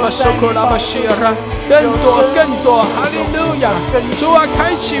亚！拉巴苏库拉巴西拉，更多更多。哈利路亚！主啊，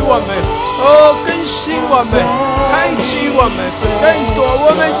开启我们，更新我们，开启我们，更多。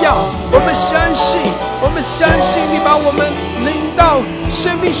我们要，我们相信，我们相信你把我们领到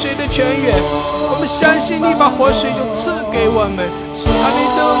生命水的泉源，我们相信你把活水就赐给我们。哈利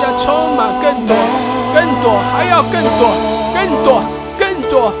路亚！充满更多更多，还要更多更多更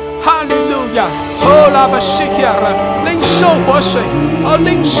多。哈利路亚！拉巴西亚拉，领受活水，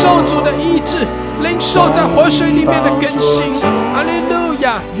领受主的医治，领受在活水里面的更新。哈利路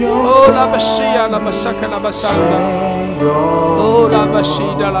亚！哦拉巴西亚拉巴萨克拉巴桑的，哦拉巴西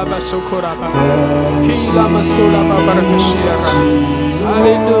的拉巴苏库拉巴，基拉马苏拉巴巴拉克西亚拉，哈利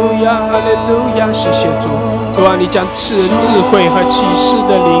路亚哈利路亚，谢谢主，主啊，你将赐智慧和启示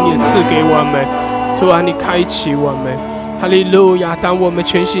的灵也赐给我们，主啊，你开启我们，哈利路亚。当我们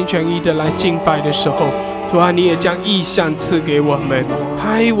全心全意的来敬拜的时候，主啊，你也将异象赐给我们，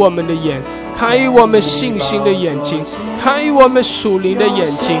开我们的眼，开我们信心的眼睛，开我们属灵的眼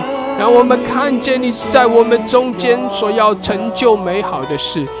睛，让我们看见你在我们中间所要成就美好的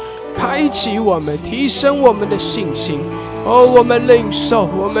事，开启我们，提升我们的信心。哦，我们领受，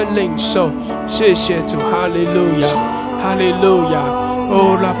我们领受，谢谢主，哈利路亚，哈利路亚。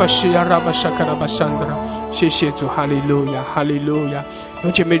哦，拉巴西亚拉巴沙卡拉巴桑德拉，谢谢主，哈利路亚，哈利路亚。弟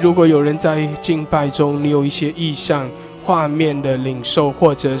兄姐妹，如果有人在敬拜中，你有一些意象、画面的领受，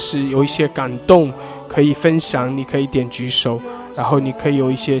或者是有一些感动可以分享，你可以点举手，然后你可以有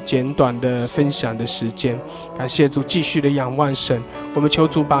一些简短的分享的时间。感谢主，继续的仰望神，我们求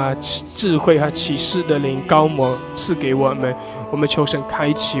主把智慧和启示的灵高摩赐给我们，我们求神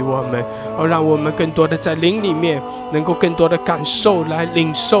开启我们，让我们更多的在灵里面能够更多的感受来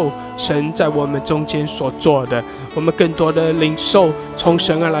领受神在我们中间所做的，我们更多的领受从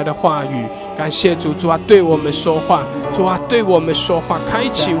神而来的话语。感谢主，主啊对我们说话，主啊对我们说话，开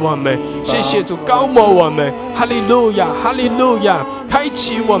启我们，谢谢主高摩我们，哈利路亚哈利路亚，开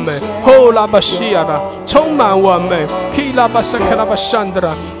启我们，哦拉巴西亚拉，充满我们，基拉巴萨克拉巴山的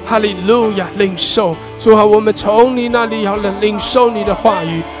拉，哈利路亚，领受主啊，我们从你那里要领受你的话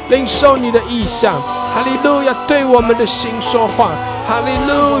语，领受你的意象，哈利路亚，对我们的心说话，哈利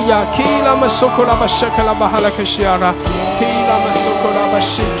路亚，基拉马苏库拉巴沙克拉巴哈拉克西亚拉，基拉马苏库拉巴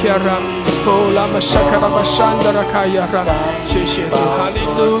西基亚拉。哦，拉玛沙卡拉巴山的拉卡亚拉，谢谢主，哈利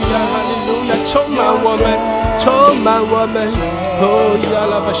路亚，哈利路亚，充满我们，充满我们。哦，亚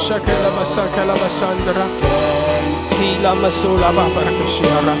拉巴沙卡拉巴沙卡拉巴山的拉，提拉玛苏拉巴巴拉克西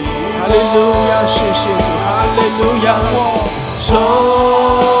亚拉，哈利路亚，谢谢主，哈利路亚，充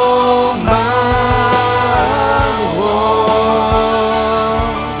满我，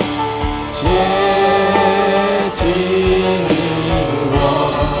接近。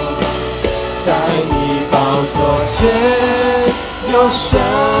有生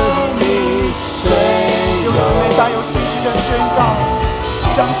命水涌，有姊妹大有信心的宣告，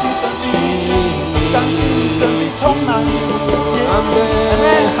相信神必相信神必充满你的阿门，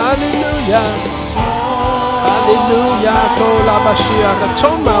哈利路亚，哈利路亚，哦拉巴西亚的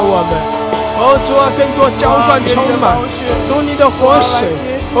充满我们，哦主啊，更多浇灌充满，主你的活水，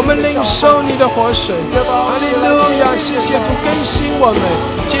我们领受你的活水，哈利路亚，谢谢主更新我们，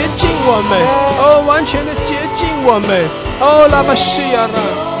洁净我们，哦完全的洁净我们。哦，拉巴西亚拉，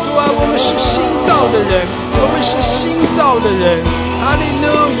主啊，我们是新造的人，我们是新造的人，哈利路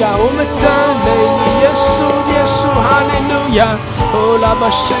亚，我们赞美你，耶稣，耶稣，哈利路亚。哦，拉巴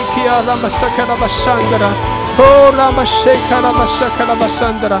西亚拉巴萨卡拉巴山德拉，哦，拉巴西卡拉巴萨卡拉巴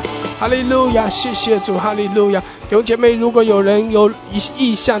山德拉，哈利路亚，谢谢主，哈利路亚。弟兄姐妹，如果有人有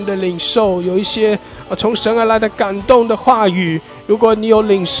意向的领受，有一些从神而来的感动的话语，如果你有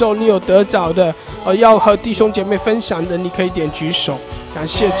领受，你有得着的，要和弟兄姐妹分享的，你可以点举手。感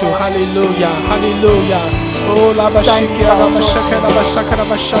谢主，哈利路亚，哈利路亚。哦，拉巴西基拉巴沙卡拉巴沙卡拉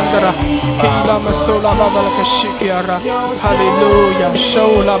巴山德拉，基拉马苏拉巴巴拉克西基拉，哈利路亚。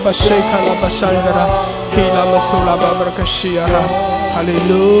收拉巴西卡拉巴山德拉，基拉马苏拉巴巴拉克西拉，哈利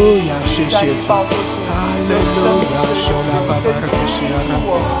路亚，谢谢主，哈利路亚。收拉巴巴拉克西拉，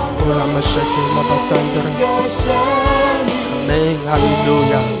哦拉马沙基拉巴山德拉，阿门，哈利路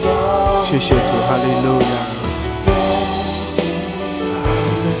亚，谢谢主，哈利路亚。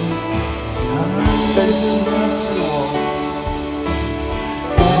更新自我，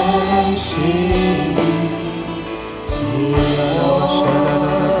更新自我，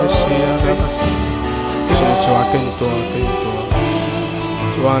主啊，更多，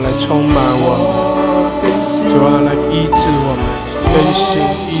主啊，来充满我们，主啊，来医治我们，更新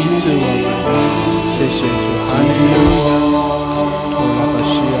医治我们，谢谢主，哈利路亚。哦，拉巴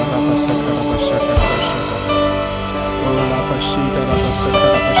西亚，拉巴萨卡拉巴沙卡拉巴沙卡，哦，拉巴西的拉巴萨卡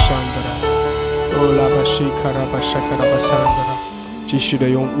拉巴沙的拉。哦，拉巴西卡拉巴沙卡拉巴桑德拉，继续的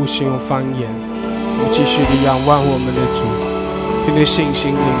用悟性用方言，我们继续的仰望我们的主，凭着信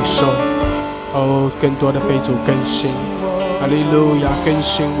心领受，哦，更多的被主更新，哈利路亚，更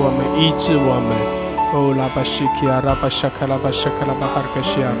新我们，医治我们，哦，拉巴西基拉巴沙卡拉巴沙卡拉巴哈克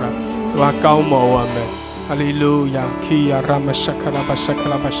西亚拉，主啊，高摩我们，哈利路亚，基亚拉巴沙卡拉巴沙卡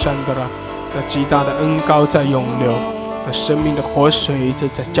拉巴桑德拉，那极大的恩膏在涌流，那生命的活水一直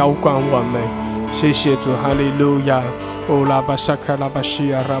在浇灌我们。谢谢主，哈利路亚！哦拉巴萨卡拉巴西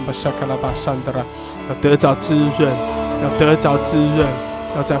亚拉巴萨卡拉巴桑德拉，要得着滋润，要得着滋润，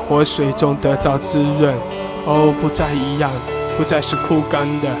要在活水中得着滋润。哦，不再一样，不再是枯干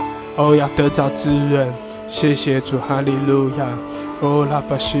的。哦，要得着滋润。谢谢主，哈利路亚。哦拉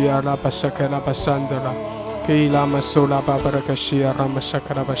巴西亚拉巴萨卡拉巴桑德拉，基拉马苏拉巴巴拉卡西亚拉巴萨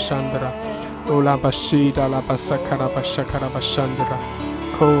卡拉巴桑德拉。哦拉巴西达拉巴萨卡拉巴萨卡拉巴桑德拉。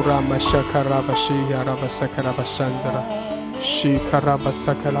Korama shakaraba shiyaraba sakaraba sandra shikaraba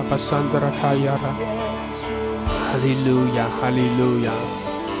sakaraba sandra kayara. Hallelujah, hallelujah.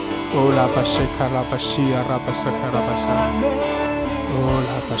 Ola bashakaraba shiyaraba sakaraba sandra.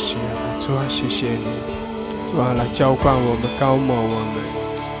 Ola bashiyara. 主啊，谢谢你，主啊，来浇灌我们，高抹我们。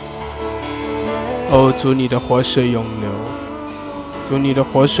哦，主，你的活水涌流，主，你的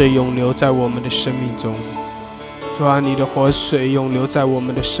活水涌流在我们的生命中。主啊，你的活水涌流在我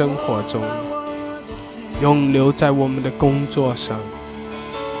们的生活中，涌流在我们的工作上。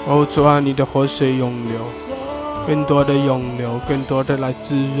哦，主啊，你的活水涌流，更多的涌流，更多的来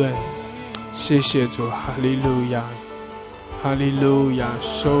滋润。谢谢主，哈利路亚，哈利路亚。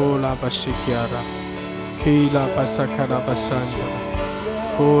苏拉巴西卡拉，基拉巴萨卡拉巴山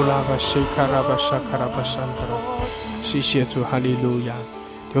德，库拉巴西卡拉巴萨卡拉巴山德。谢谢主，哈利路亚。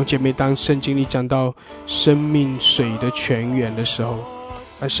弟兄姐妹，当圣经里讲到生命水的泉源的时候，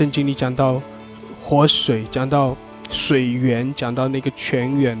圣经里讲到活水，讲到水源，讲到那个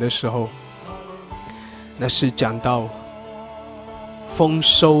泉源的时候，那是讲到丰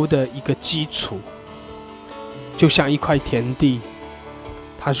收的一个基础。就像一块田地，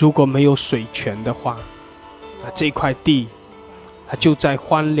它如果没有水泉的话，这块地它就在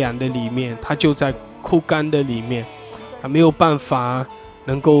荒凉的里面，它就在枯干的里面，它没有办法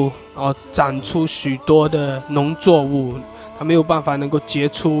能够长出许多的农作物，它没有办法能够结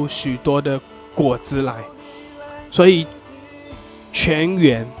出许多的果子来。所以泉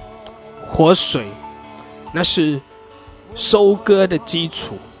源活水那是收割的基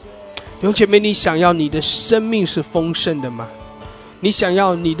础。弟兄姐妹，你想要你的生命是丰盛的吗？你想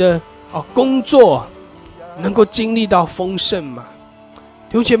要你的工作能够经历到丰盛吗？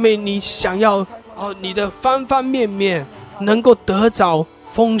弟兄姐妹，你想要你的方方面面能够得着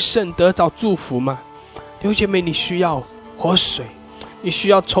丰盛，得着祝福吗？弟兄姐妹，你需要活水，你需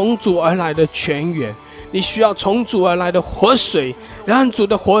要从主而来的泉源，你需要从主而来的活水，让主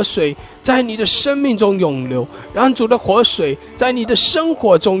的活水在你的生命中涌流，让主的活水在你的生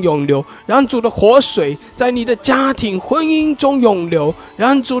活中涌流，让主的活水在你的家庭婚姻中涌流，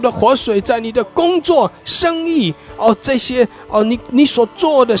让主的活水在你的工作生意这些你所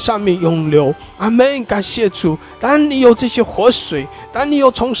做的上面涌流。阿们，感谢主。当你有这些活水，当你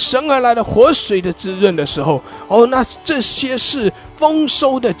有从神而来的活水的滋润的时候，那这些是丰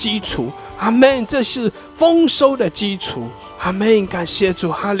收的基础。阿们，这是丰收的基础。阿们，感谢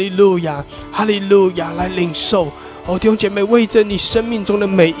主，哈利路亚，哈利路亚，来领受。弟兄姐妹，为着你生命中的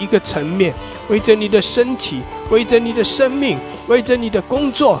每一个层面，为着你的身体，为着你的生命，为着你的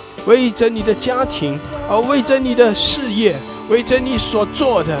工作，为着你的家庭，为着你的事业，为着你所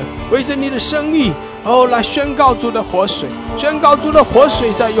做的，为着你的生意，来宣告主的活水，宣告主的活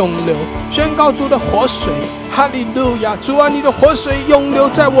水在涌流，宣告主的活水，哈利路亚。主啊，你的活水涌流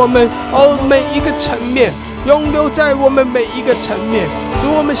在我们每一个层面，涌流在我们每一个层面。主，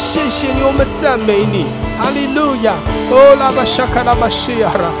我们谢谢你，我们赞美你，哈利路亚。拉巴沙卡拉巴西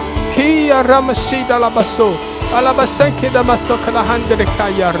亚拉，基亚拉马西达拉巴索，阿拉巴塞克达马索卡拉汉德的卡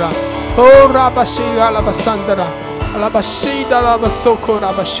亚拉，拉巴西亚拉巴桑德拉，阿拉巴西达拉巴索科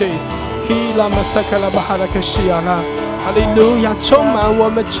拉巴西，基拉马萨卡拉巴哈拉克西亚拉，哈利路亚，充满我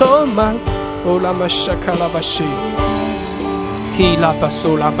们，充满，拉马沙卡拉巴西，基拉巴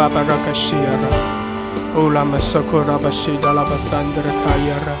索拉巴巴拉克西亚拉。Ulama sokora bashida la basandra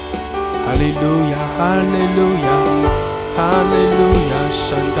kayara. Hallelujah, hallelujah, hallelujah.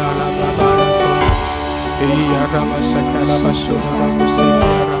 Shandala babarako. Iyara masakala basura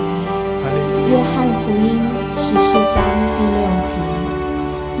basira. 约翰福音14章第6节，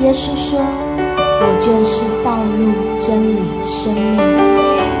耶稣说：“我就是道路、真理、生命。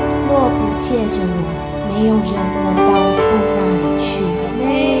若不借着我，没有人能到父那里去。”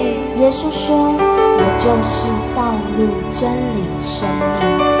耶稣说：“我就是道路、真理、生命。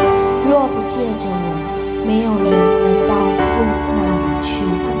若不借着我，没有人能到父那里去。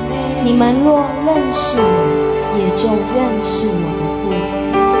你们若认识我，也就认识我的父。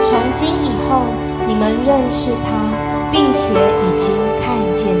从今以后，你们认识他，并且已经看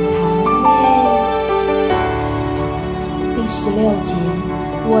见他。”第16节，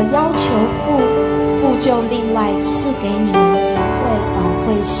我要求父，父就另外赐给你们一位保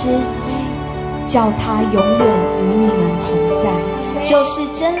惠师，叫他永远与你们同在，就是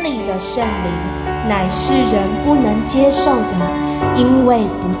真理的圣灵，乃是人不能接受的，因为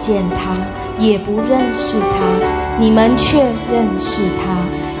不见他，也不认识他，你们却认识他，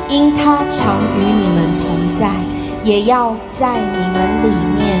因他常与你们同在，也要在你们里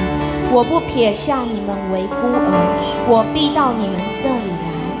面。我不撇下你们为孤儿，我必到你们这里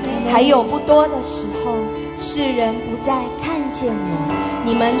来。还有不多的时候，世人不再看见我，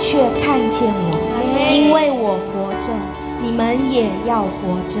你们却看见我，因为我活着，你们也要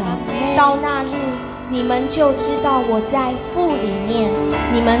活着。到那日，你们就知道我在父里面，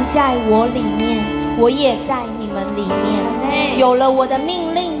你们在我里面，我也在你们里面。有了我的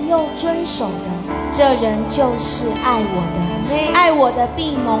命令又遵守的，这人就是爱我的。爱我的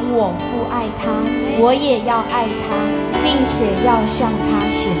必蒙我父爱他，我也要爱他，并且要向他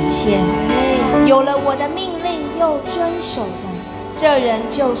显现。有了我的命令又遵守的，这人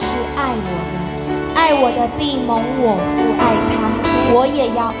就是爱我的。爱我的必蒙我父爱他，我也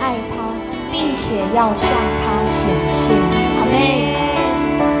要爱他，并且要向他显现。阿们。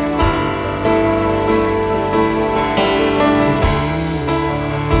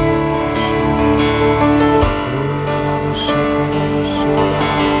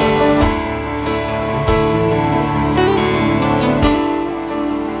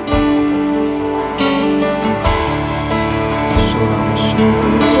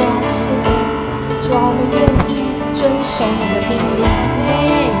守你的命令，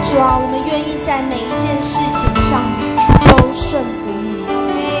主啊，我们愿意在每一件事情上都顺服你，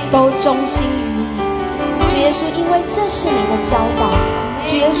都忠心于你。主耶稣，因为这是你的教导，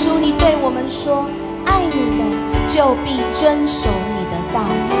主耶稣，你对我们说，爱你的就必遵守你的道，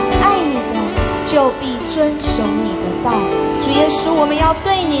爱你的就必遵守你的道。主耶稣，我们要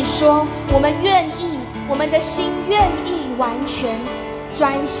对你说，我们愿意，我们的心愿意完全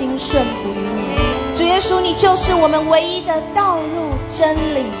专心顺服于你。主耶稣，你就是我们唯一的道路、真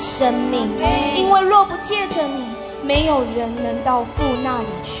理、生命。因为若不借着你，没有人能到父那里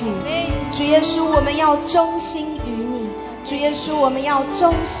去。主耶稣，我们要忠心于你。主耶稣，我们要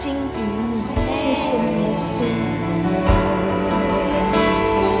忠心于你。谢谢你，耶稣。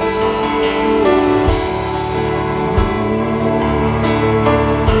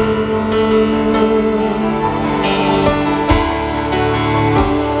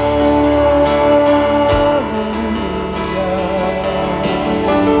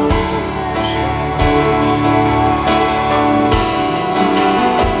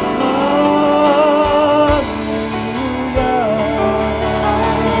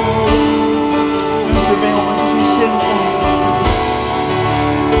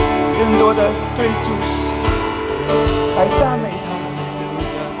对主来赞美他，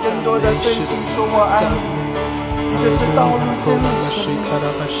更多的对主说我爱你，你就是道路、真理、生命。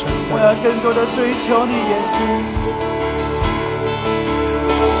我要更多的追求你，耶稣。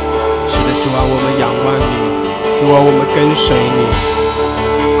是的，主啊，我们仰望你，主啊，我们跟随你，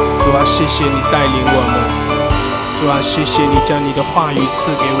主啊，谢谢你带领我们，主啊，谢谢你将你的话语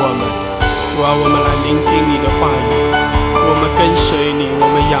赐给我们，主啊，我们来聆听你的话语，我们跟随你，我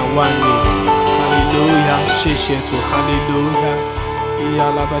们仰望你。哈利路亚，谢谢主，哈利路亚。呀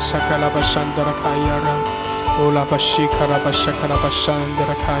拉巴沙卡拉巴山德拉卡亚拉，欧拉巴西卡拉巴沙卡拉巴山德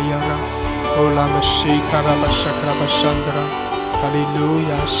拉卡亚拉，欧拉巴西卡拉巴沙卡拉巴山德拉，哈利路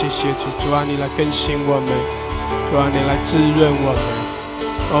亚，谢谢主，主啊，你来更新我们，主啊，你来滋润我们。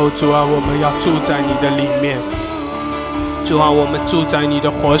哦，主啊，我们要住在你的里面，主啊，我们住在你的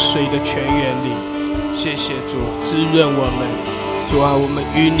活水的泉源里。谢谢主，滋润我们。主啊，我们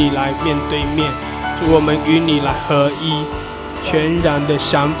与你来面对面，主，我们与你来合一，全然的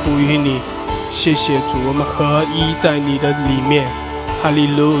降服于你。谢谢主，我们合一在你的里面。哈利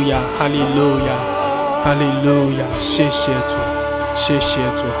路亚，哈利路亚，哈利路亚，谢谢主，谢谢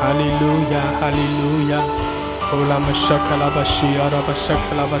主，哈利路亚，哈利路亚。欧拉玛沙卡拉巴西亚拉巴沙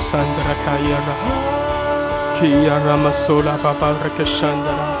卡拉巴山德拉卡亚拉，基亚拉玛索拉巴巴拉克山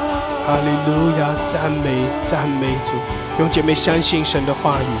德拉。哈利路亚，赞美赞美主。用姐妹相信神的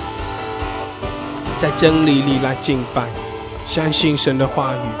话语，在真理里来敬拜，相信神的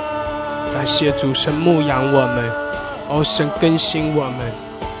话语。感谢主，神牧养我们，哦，神更新我们，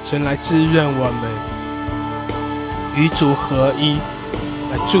神来滋润我们，与主合一，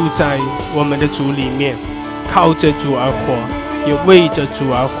来住在我们的主里面，靠着主而活，也为着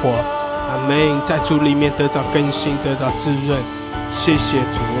主而活。阿们，在主里面得到更新，得到滋润。谢谢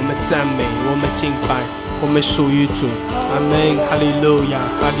主，我们赞美，我们敬拜，我们属于主。阿们，哈利路亚，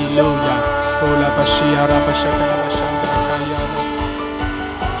哈利路亚。哦拉巴西亚拉巴沙卡拉巴沙达卡亚拉。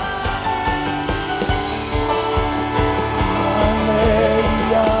哈利路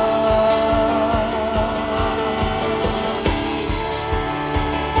亚，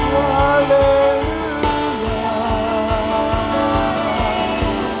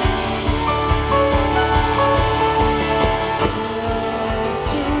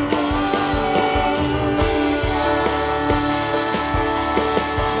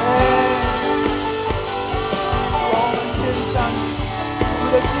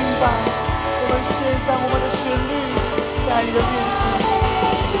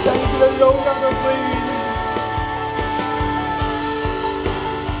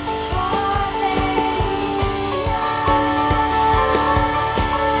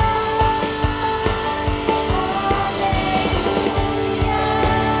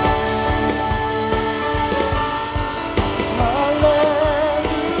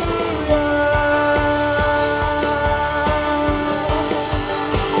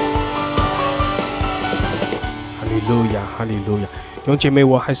哈利路亚！弟兄姐妹，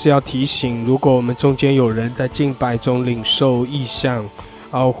我还是要提醒，如果我们中间有人在敬拜中领受异象，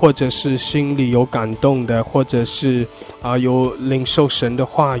或者是心里有感动的，或者是有领受神的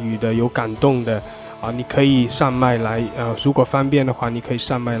话语的，有感动的，你可以上麦来，如果方便的话，你可以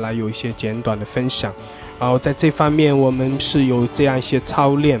上麦来有一些简短的分享。在这方面我们是有这样一些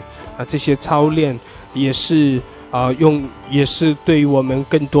操练，这些操练也是也是对于我们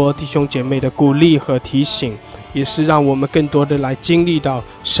更多弟兄姐妹的鼓励和提醒，也是让我们更多的来经历到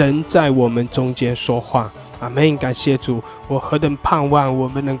神在我们中间说话。阿们，感谢主！我何等盼望我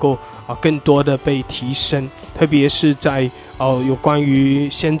们能够更多的被提升，特别是在有关于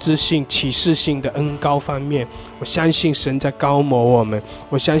先知性、启示性的恩膏方面，我相信神在膏抹我们，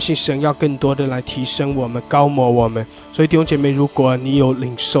我相信神要更多的来提升我们、膏抹我们。所以弟兄姐妹，如果你有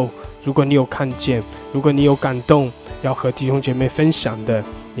领受，如果你有看见，如果你有感动要和弟兄姐妹分享的，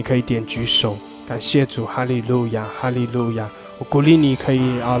你可以点举手。感谢主，哈利路亚，哈利路亚！我鼓励你可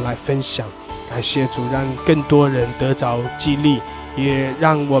以来分享。感谢主，让更多人得着激励，也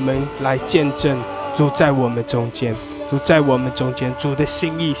让我们来见证主在我们中间，主在我们中间，主的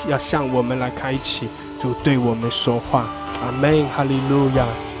心意要向我们来开启，主对我们说话。阿们，哈利路亚，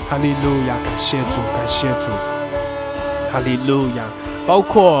哈利路亚！感谢主，感谢主，哈利路亚！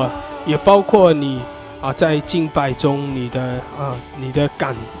也包括你在敬拜中你的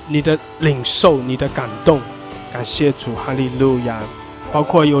领受，你的感动，感谢主，哈利路亚！包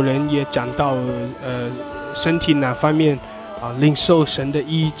括有人也讲到身体哪方面领受神的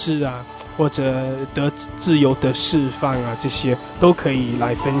医治或者得自由的释放这些都可以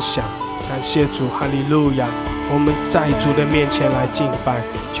来分享。感谢主，哈利路亚！我们在主的面前来敬拜，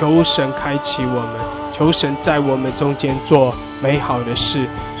求神开启我们，求神在我们中间做美好的事，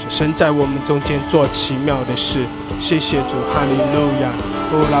神在我们中间做奇妙的事。谢谢主，哈利路亚！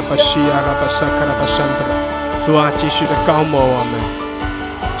主啊，继续的膏抹我们，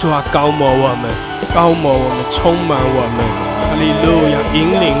主啊，膏抹我们，充满我们，哈利路亚！引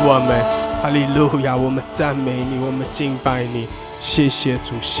领我们，哈利路亚！我们赞美你，我们敬拜你，谢谢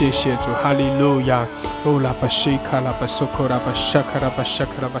主，谢谢主，哈利路亚！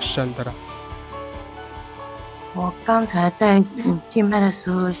我刚才在敬拜的时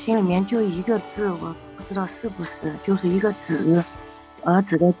候，心里面就一个字，我不知道是不是，就是一个子，儿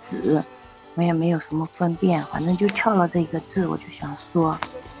子的子，我也没有什么分辨，反正就翘了这个字，我就想说，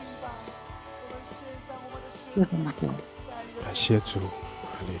就这么多。感谢主，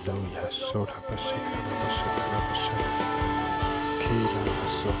哈利路亚！受他不是，看他不是，看他不是，可以让他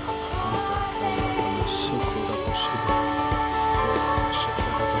受他他们受苦的不是，看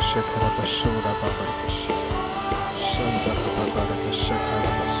他不是，看他不受的爸爸不是，生的爸爸的不是，看他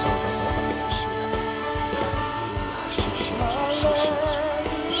不受的爸爸不是。谢谢主，谢谢主，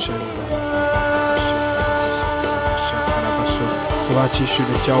生的爸爸不是，看他不受，主啊，继续的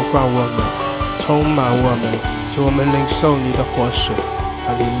浇灌我们，充满我们。求我们领受你的活水，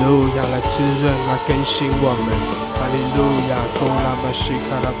哈利路亚，来滋润，来更新我们，哈利路亚，呼啦巴西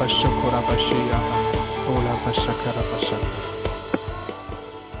卡拉巴什库拉巴西亚，呼啦巴沙卡拉巴沙。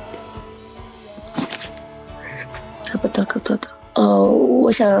可不得，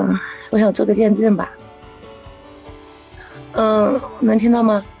我想做个见证吧。能听到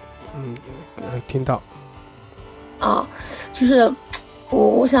吗？听到。就是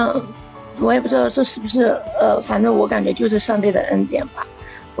我想。我也不知道这是不是反正我感觉就是上帝的恩典吧。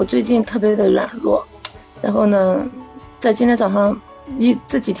我最近特别的软弱，然后呢，在今天早上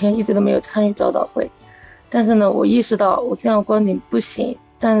这几天一直都没有参与早祷会，但是呢，我意识到我这样光景不行，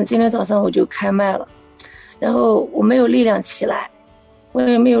但是今天早上我就开麦了，然后我没有力量起来，我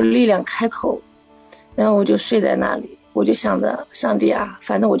也没有力量开口，然后我就睡在那里，我就想着上帝啊，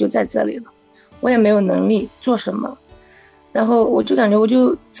反正我就在这里了，我也没有能力做什么。然后我就感觉我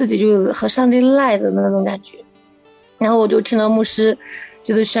就自己就和上帝赖的那种感觉，然后我就听到牧师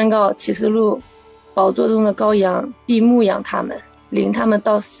就是宣告启示录宝座中的羔羊必牧养他们，领他们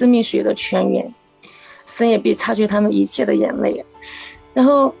到生命水的泉源，神也必擦去他们一切的眼泪。然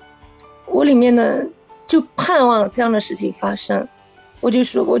后我里面呢就盼望这样的事情发生，我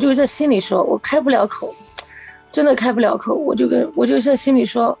就在心里说，我开不了口，真的开不了口，我就在心里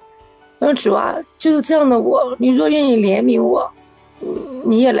说，我说主啊，就是这样的我，你若愿意怜悯我，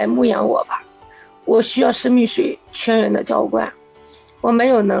你也来牧养我吧，我需要生命水泉源的浇灌，我没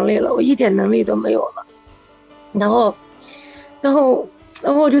有能力了，我一点能力都没有了。然后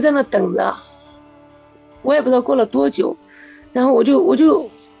我就在那等着，我也不知道过了多久，然后我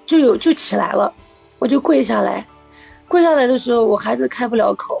就起来了，我就跪下来的时候，我还是开不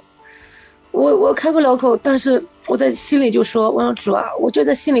了口，我开不了口，但是我在心里就说，我说主啊，我就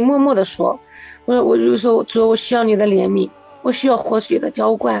在心里默默的说，我就说主，我需要你的怜悯，我需要活水的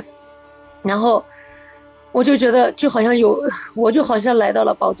浇灌。然后我就觉得我就好像来到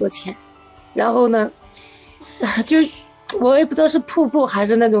了宝座前，然后呢就我也不知道是瀑布还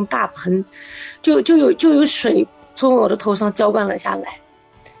是那种大盆，就有水从我的头上浇灌了下来，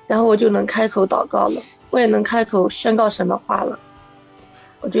然后我就能开口祷告了，我也能开口宣告神的话了。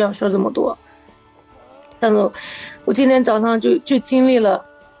我就要说这么多，但是我今天早上就经历了，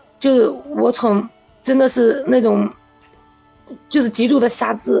就是我从真的是那种就是极度的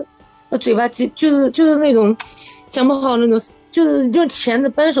瞎字，嘴巴就是那种讲不好那种，就是用钱的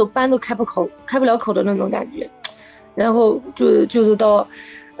扳手扳都开不了口的那种感觉。然后就是到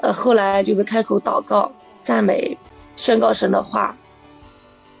后来就是开口祷告赞美宣告神的话，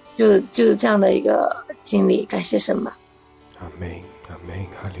就是这样的一个经历。感谢神吧。阿们阿们，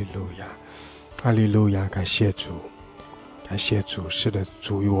哈利路亚哈利路亚，感谢主感谢主，是的，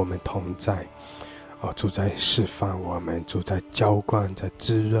主与我们同在主在释放我们，主在浇灌，在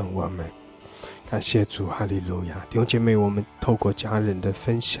滋润我们。感谢主，哈利路亚。弟兄姐妹，我们透过家人的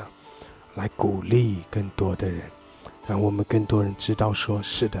分享来鼓励更多的人，让我们更多人知道说，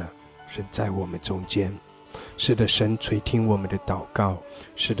是的，神在我们中间，是的，神垂听我们的祷告，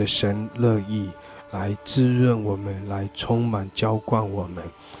是的，神乐意来滋润我们，来充满浇灌我们。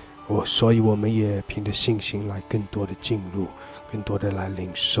所以我们也凭着信心来更多的进入，更多的来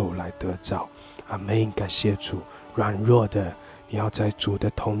领受，来得着。阿们，感谢主。软弱的你要在主的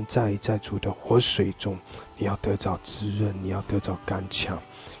同在，在主的活水中，你要得着滋润，你要得着刚强。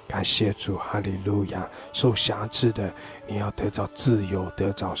感谢主，哈利路亚。受辖制的你要得着自由，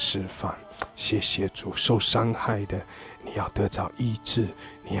得着释放。谢谢主。受伤害的你要得着医治，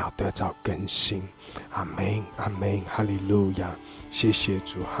你要得着更新。阿们阿们，哈利路亚。谢谢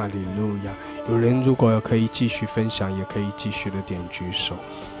主，哈利路亚。有人如果可以继续分享，也可以继续的点举手。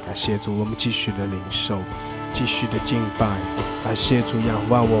感谢主，我们继续的领受，继续的敬拜。感谢主，仰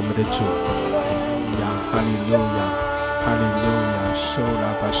望我们的主。哈利路亚哈利路亚。受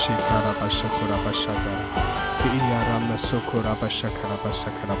拉巴西卡拉巴沙库拉巴沙达伊亚拉玛苏库拉巴沙卡拉巴沙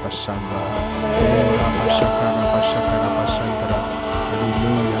卡拉巴沙达拉巴沙卡拉巴沙卡拉巴沙达。哈利路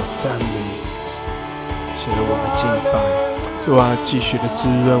亚，赞美，是的，我们敬拜。主啊，继续的滋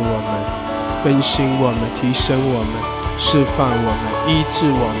润我们，更新我们，提升我们，释放我们，医治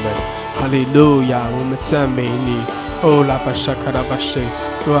我们。哈利路亚，我们赞美你。拉巴沙卡拉巴西，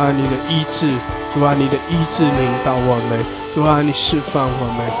主啊，你的医治，主啊，你的医治领导我们，主啊，你释放我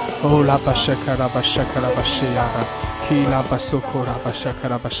们。拉巴沙卡拉巴沙卡拉巴西亚拉，基拉巴苏库拉巴沙卡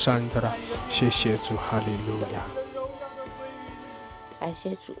拉巴山德拉。谢谢主，哈利路亚。感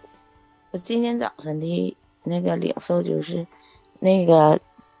谢主。我今天早上的那个领受就是那个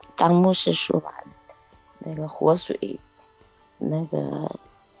当牧师说完那个活水那个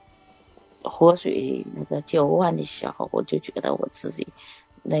浇灌的时候，我就觉得我自己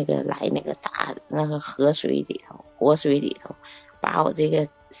那个来那个大那个河水里头，活水里头，把我这个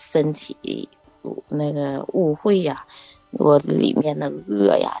身体那个污秽呀，我里面的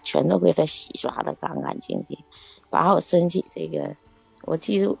恶呀，全都给它洗刷的干干净净，把我身体这个，我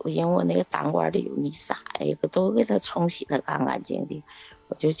记得因为我那个胆管里有泥沙呀，都给它冲洗的干干净净。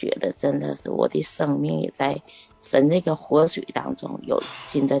我就觉得真的是我的生命也在神这个活水当中有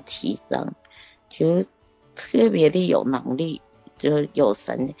新的提升，就特别的有能力，就有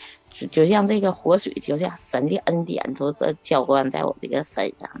神，就像这个活水，就像神的恩典都是浇灌在我这个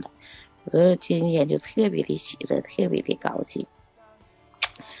身上的。所以今天就特别的喜乐，特别的高兴。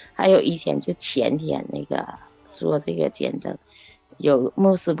还有一天就前天那个做这个见证，有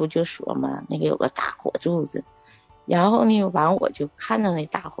牧师不就说嘛，那个有个大火柱子，然后呢完我就看到那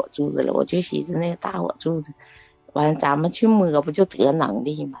大火柱子了，我就寻思那个大火柱子完咱们去摸不就得能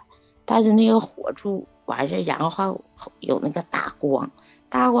力嘛，但是那个火柱完事然后有那个大光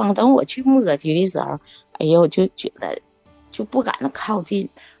等我去摸去的时候，哎呦我就觉得就不敢靠近，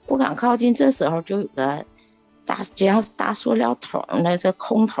不敢靠近。这时候就有个就像大塑料桶的这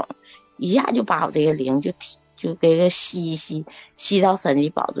空桶，一下就把我这个灵就给个吸到神的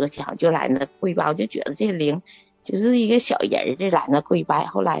宝座前，就来那跪拜。我就觉得这个灵就是一个小人就来那跪拜。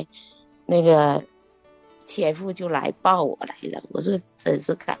后来那个天父就来抱我来了，我说真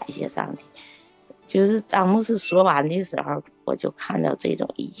是感谢上帝。就是张牧师说完的时候，我就看到这种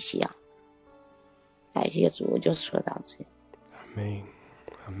异象。感谢主，我就说到这。阿门，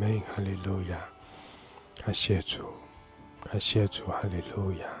阿门，哈利路亚！感谢主，感谢主，哈利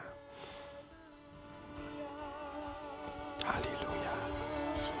路亚，哈利路亚！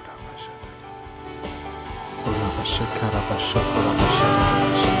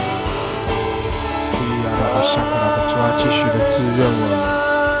主啊，继续的滋润我们，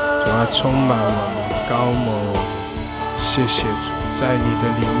主啊，充满我们，高摩我们。谢谢主，在你的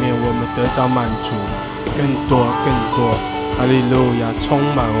里面，我们得到满足，更多，哈利路亚，充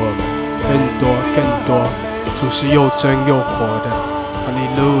满我们，更多。主是又真又活的，哈利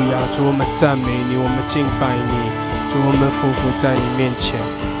路亚！主，我们赞美你，我们敬拜你，主，我们匍匐在你面前，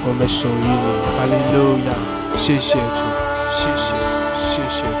我们属于你，哈利路亚！谢谢主，谢谢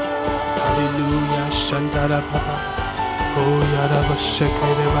主，哈利路亚！山达拉巴巴，哦呀拉巴什开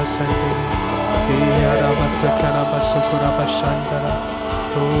的巴山的，给呀拉巴什开拉巴什库拉巴山达拉，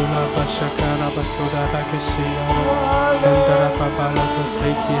哦拉巴什开拉巴苏达拉克西呀拉，山达拉巴巴拉克塞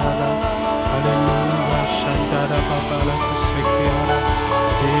基呀拉，哈利路亚！山达拉巴巴拉克塞基呀拉，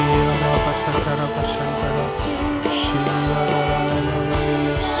给呀拉巴什开拉巴山达拉，西呀拉拉拉拉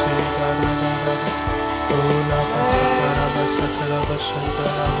拉西达拉拉拉，哦拉巴什开拉巴什开拉巴山达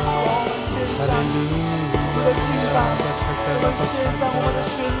拉，哈利路亚！我的敬拜，我们献上我们的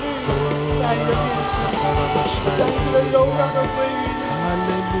旋律，在你的面前，将一切的荣耀都归于你。哈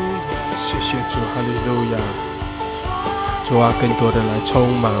利路亚！谢谢主，哈利路亚！主啊，更多的来充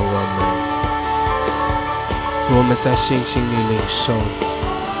满我们，主，我们在信心里领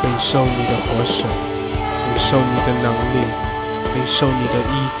受你的活水，领受你的能力，领受你的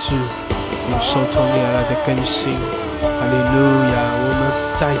医治，领受从你而来的更新。哈利路亚！我们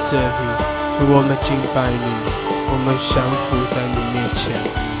在这里。主，我们敬拜你，我们降服在你面前。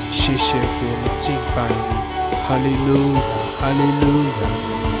谢谢主，我们敬拜你。哈利路亚，哈利路亚，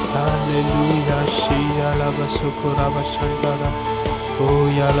哈利路亚！西呀拉巴苏库拉巴山达拉，哦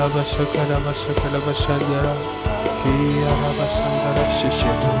呀拉巴苏卡拉巴苏卡拉巴山达拉，基呀拉巴山达拉。谢谢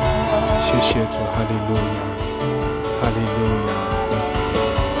主，谢谢主，哈利路亚，哈利路亚，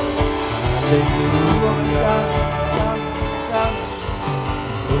哈利路亚。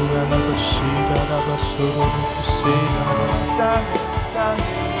拉巴西达拉巴苏罗布西达拉，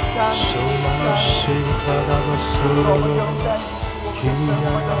苏拉西达拉巴苏罗，基呀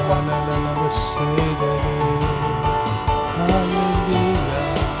拉拉拉巴西达拉，哈利路亚。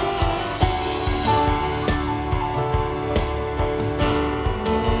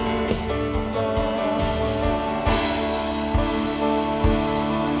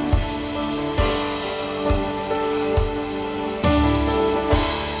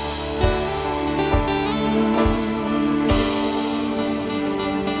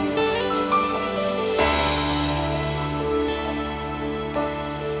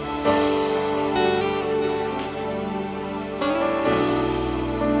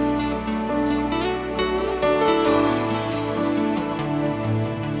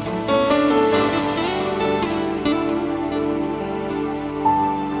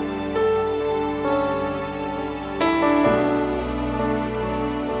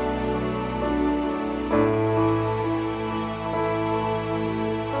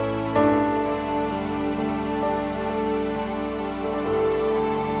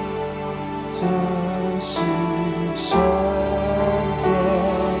这是圣洁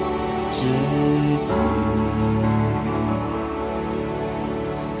之地，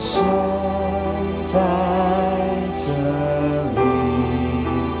神在这里，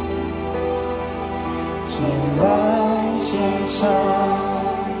请来献上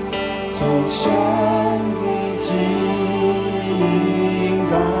最深的敬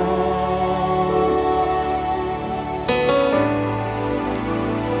拜。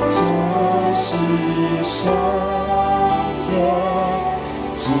圣洁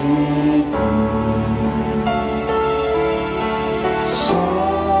之地，神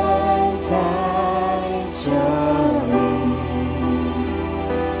在这里，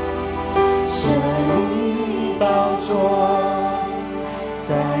神的宝座在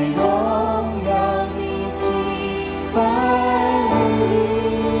荣耀的敬拜里。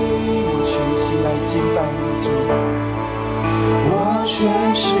我全心来敬拜你，主，我全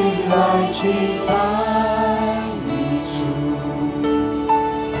心来敬拜你，主。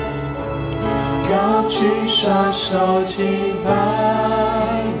双手敬拜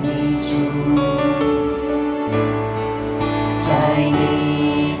你主，在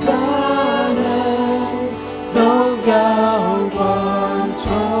你大能荣耀光中，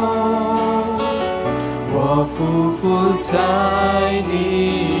我匍匐在你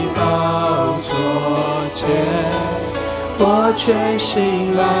宝座前，我全心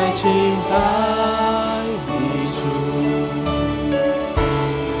来敬拜你主，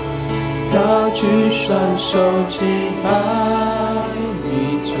高举双手敬拜你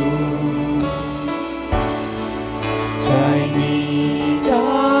主，在你大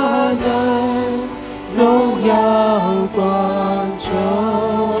能荣耀光中，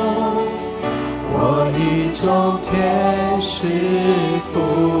我与众天使匍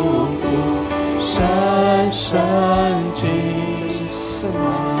匐深深敬拜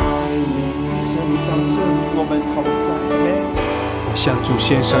你。神你感谢你，我们同在。我向主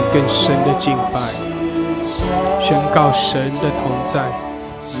献上更深的敬拜，宣告神的同在，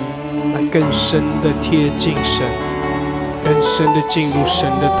来更深的贴近神，更深的进入神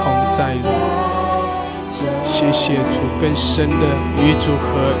的同在里。谢谢主，更深的与主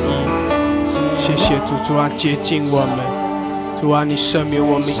合一。谢谢主，主啊，洁净我们，主啊，你赦免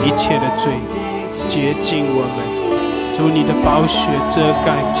我们一切的罪，洁净我们，主你的宝血遮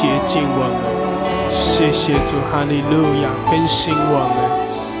盖洁净我们。谢谢主，哈利路亚，更新我们，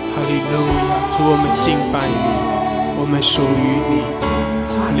哈利路亚，主我们敬拜你，我们属于你，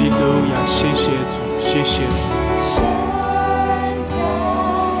哈利路亚，谢谢主，谢谢主。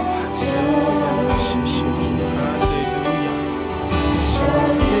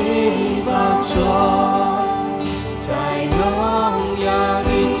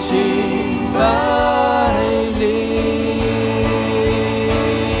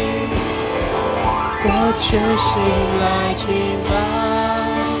全心来敬拜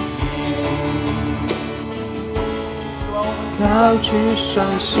你，高举双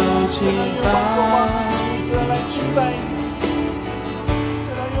手敬拜你，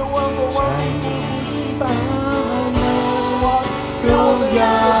荣耀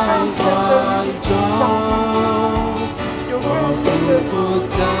光中，我匍匐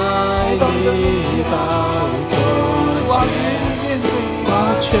在你宝座前，我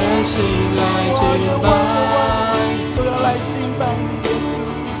全心来敬拜。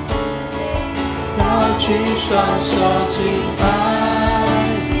高举双手敬拜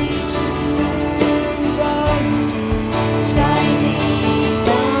你，在你大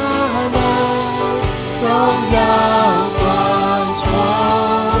能荣耀光中，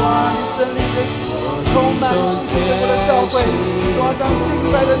神灵的充满世界我的教会，主啊，将敬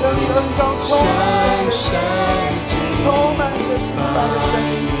拜的能力恩膏充满着敬拜的神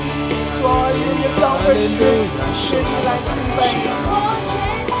灵，主啊，你的教会全心全意来敬拜你。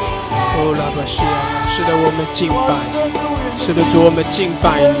哦，拉巴西亚，是的，我们敬拜，是的，主，我们敬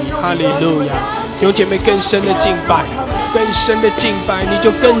拜你，哈利路亚！有姐妹更深的敬拜，更深的敬拜，你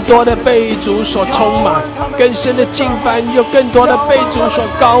就更多的被主所充满；更深的敬拜，你就更多的被主所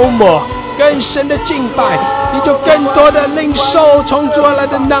膏抹；更深的敬拜，你就更多的领受从主而来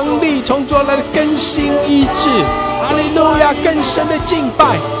的能力，从主而来的更新医治。哈利路亚！更深的敬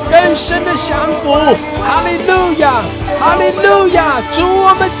拜，更深的降服。哈利路亚！哈利路亚！主，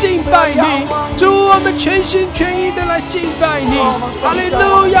我们敬拜你，主，我们全心全意的来敬拜你。哈利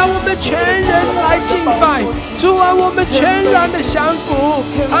路亚！我们全人来敬拜主啊，我们全然的降服。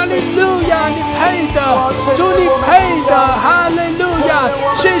哈利路亚！你配的，主，你配的。哈利路亚！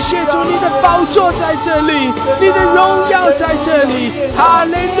谢谢主，你的宝座在这里，你的荣耀在这里。哈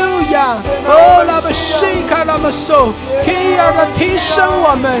利路亚！哦，拉巴西卡拉巴索，提升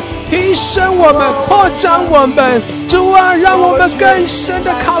我们，提升我们，扩张我们。主啊，让我们更深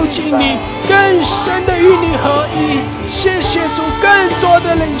的靠近你，更深的与你合一。谢谢主，更多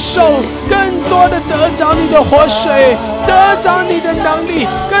的领受，更多的得着你的活水，得着你的能力，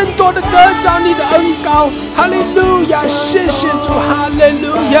更多的得着你的恩膏。哈利路亚！谢谢主，哈利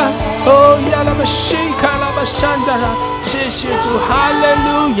路亚！哦呀，拉巴西卡拉巴山达拉，谢谢主，哈利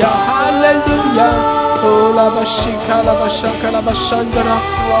路亚，哈利路亚！哦，拉巴西卡拉巴沙卡拉巴山达拉，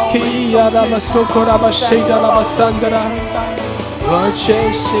基亚拉巴索科拉巴西达拉巴山达拉，我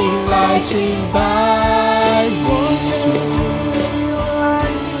全心来敬拜你主，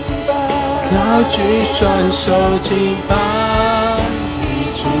高举双手敬拜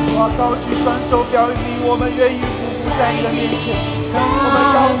你主，高举双手表明我们愿意匍匐在你的面前，我们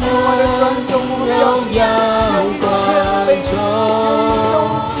高举我们的双手，我们表明愿意谦卑，愿意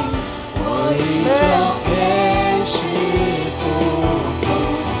忠心。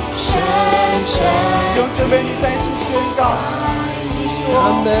有这位你再次宣告，你说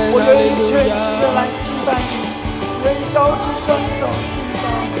我愿意全心的来敬拜你，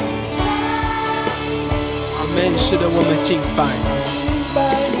是的，我们敬拜你，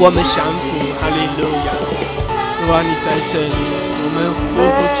我们降服，哈利路亚！主啊，你在这里，我们匍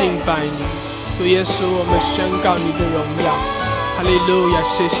匐敬拜你。主耶稣，我们宣告你的荣耀，哈利路亚！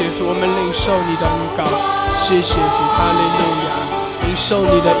谢谢主，我们领受你的恩膏，谢谢主，哈利路亚！领受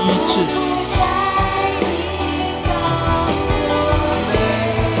你的医治。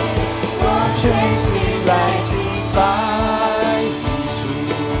全心来敬拜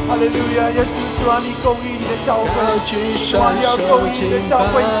哈利路亚！耶稣，主啊，你供应你的教会，主啊，你要供应你的教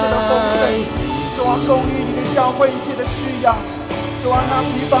会一切的丰盛，主啊，供应你的教会一切的需要，主啊，那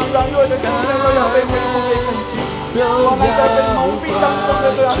疲乏软弱的心灵都要被恢复被更新，主啊，那在被蒙蔽当中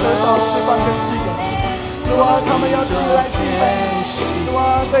的都要得到释放跟自由，主啊，他们要起来敬拜你，主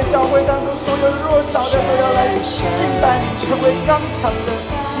啊，在教会当中所有弱小的都要来敬拜你，成为刚强的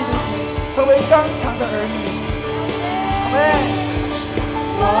基督徒，成为刚强的儿女。阿们。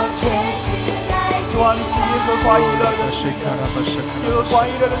主啊，你是耶和华以勒的神，耶和华以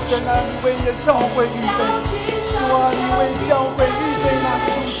勒的神啊，你为你的教会预备，主啊，你为教会预备那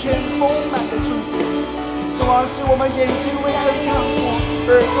属天丰满的祝福，主啊，使我们眼睛未曾看过，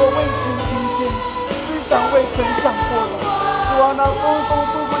耳朵未曾听见，思想未曾想过的，主啊，那丰丰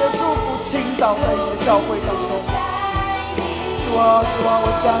富富的祝福倾倒在你的教会当中，主啊，主啊，我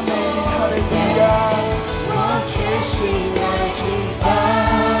赞美你，哈利路亚！我全心来敬拜，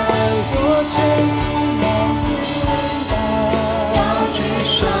我全心来敬拜，高举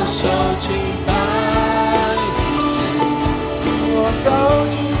双手敬拜，我高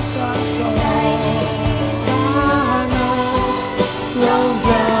举双手，大能荣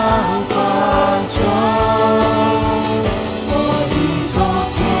耀光中，我宇宙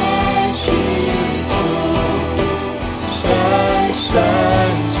天许福，深深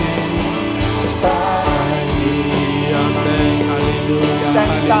敬拜。在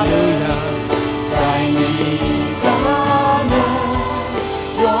你大能，在你大能，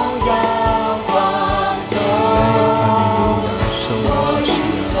荣耀光中，我宇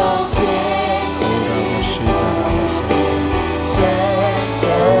宙天许福，深深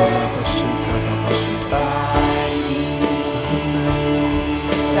敬拜你。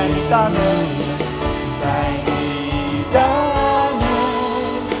在你大能，在你大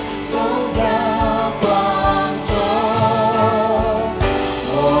能，荣耀光中。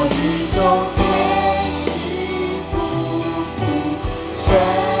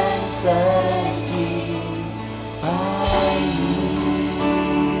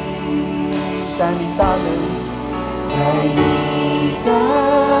在你大能，在你大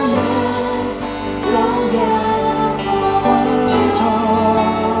能，荣耀光中，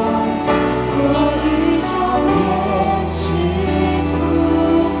我宇宙天使夫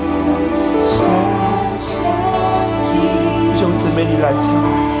妇深深敬。弟兄姊妹，你来唱，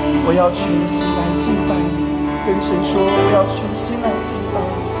我要全心来敬拜你，跟神说，我要全心来敬拜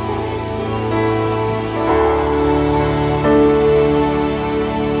你。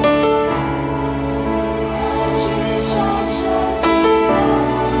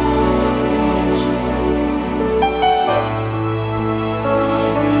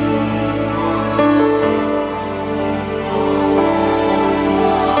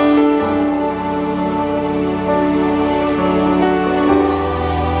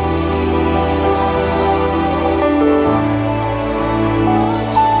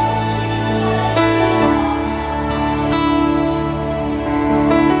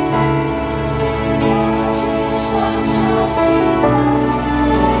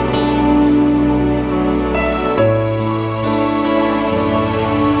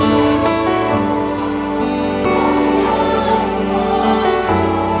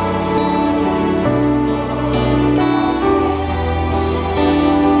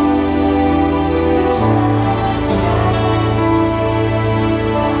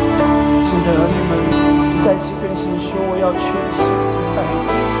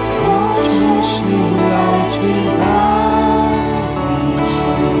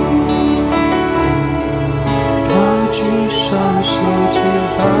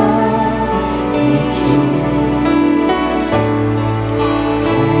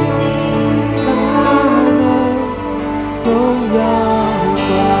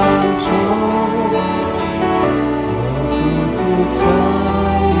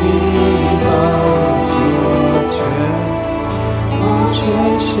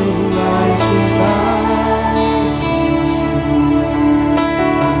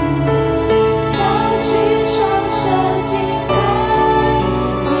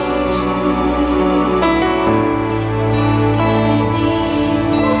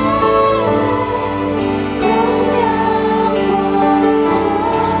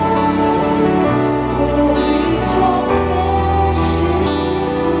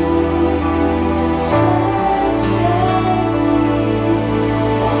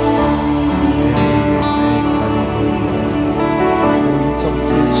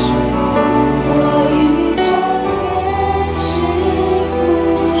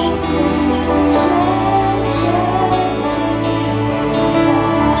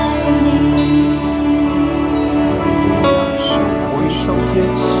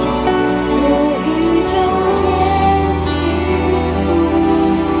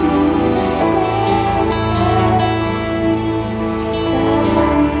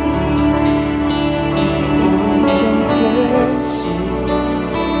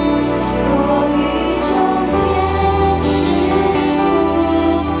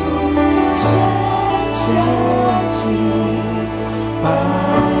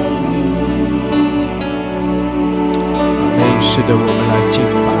是的，我们来敬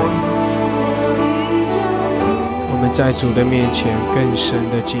拜，我们在主的面前更深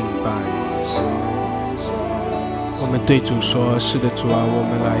的敬拜。我们对主说，是的，主啊，我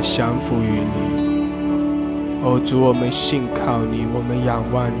们来降服于你。哦，主，我们信靠你，我们仰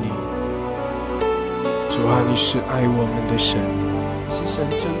望你。主啊，你是爱我们的神，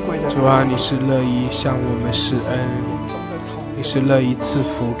主啊，你是乐意向我们施恩，你是乐意赐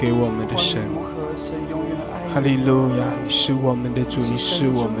福给我们的神。哈利路亚，你是我们的主，你是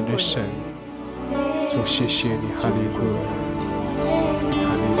我们的神。主，谢谢你，哈利路亚，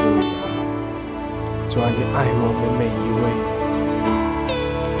哈利路亚。主啊，你爱我们每一位，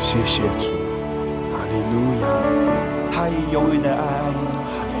谢谢主，哈利路亚。他以永远的爱爱你，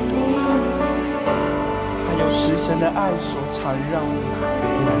哈利路亚。他有慈神的爱所缠绕你，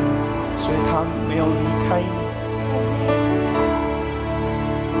所以他没有离开你。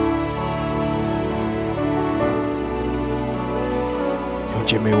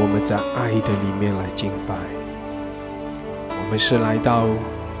姐妹，我们在爱的里面来敬拜，我们是来到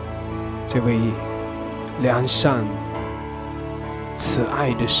这位良善慈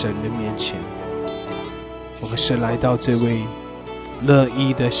爱的神的面前，我们是来到这位乐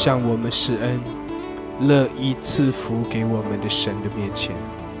意的向我们施恩，乐意赐福给我们的神的面前。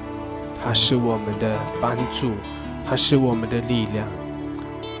他是我们的帮助，他是我们的力量，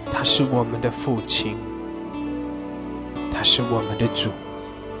他是我们的父亲，他是我们的主，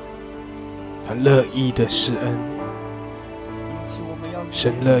他乐意的施恩，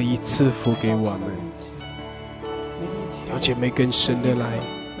神乐意赐福给我们。有姐妹更深的来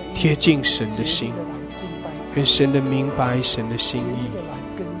贴近神的心，更深的明白神的心意，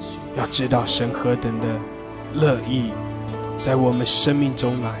要知道神何等的乐意在我们生命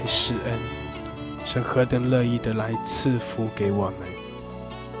中来施恩，神何等乐意的来赐福给我们。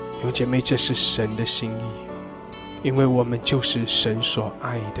有姐妹，这是神的心意，因为我们就是神所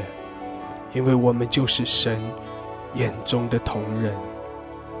爱的，因为我们就是神眼中的同人。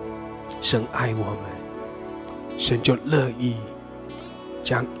神爱我们，神就乐意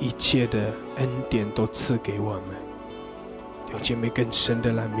将一切的恩典都赐给我们。有姐妹更深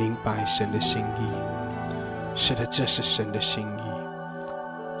的来明白神的心意，是的，这是神的心意，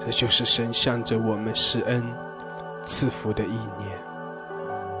这就是神向着我们施恩赐福的意念。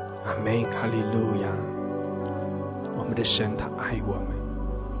阿们，哈利路亚。我们的神他爱我们，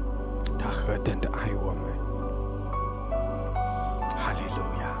他何等的爱我们，哈利路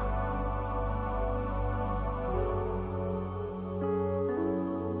亚。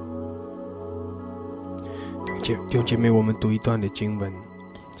弟兄姐妹，我们读一段的经文，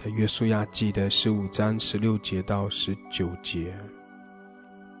在约书亚记的15章16节到19节。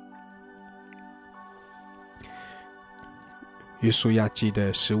约书亚记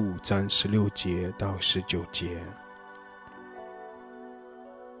的15章16节到19节。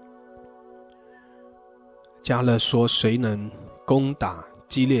迦勒说，谁能攻打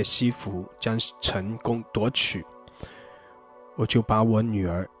基列西弗，将城夺取，我就把我女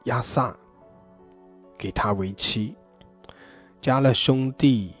儿亚萨给他为妻。迦勒兄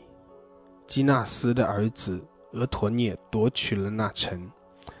弟基纳斯的儿子俄陀涅夺取了那城，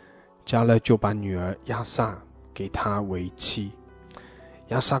迦勒就把女儿亚萨给他为妻。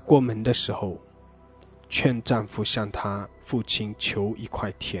亚萨过门的时候，劝丈夫向他父亲求一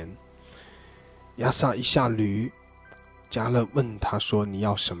块田。亚萨一下驴，迦勒问他说，你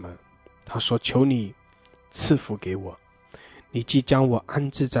要什么？他说，求你赐福给我，你既将我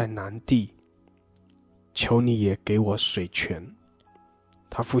安置在南地，求你也给我水泉。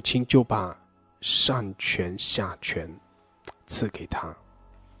他父亲就把上泉下泉赐给他。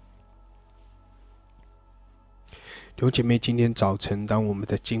弟兄姐妹，今天早晨当我们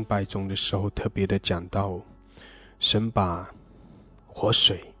在敬拜中的时候，特别的讲到神把活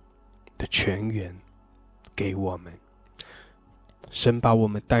水的泉源给我们，神把我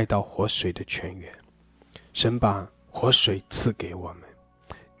们带到活水的泉源，神把活水赐给我们，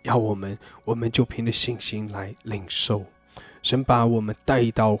要我们就凭着信心来领受。神把我们带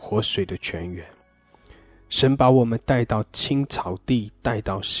到活水的泉源，神把我们带到青草地，带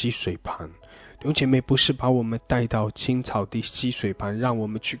到溪水旁。弟兄姐妹，不是把我们带到青草地溪水旁让我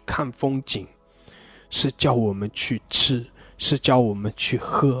们去看风景，是叫我们去吃，是叫我们去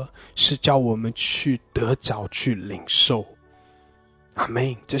喝，是叫我们去得着，去领受。阿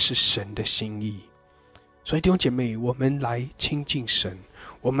们，这是神的心意。所以弟兄姐妹，我们来亲近神，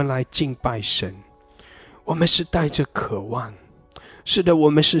我们来敬拜神，我们是带着渴望。是的，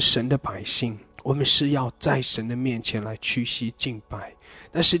我们是神的百姓，我们是要在神的面前来屈膝敬拜。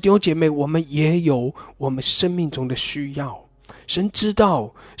但是弟兄姐妹，我们也有我们生命中的需要，神知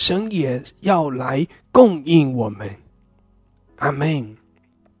道，神也要来供应我们。阿们。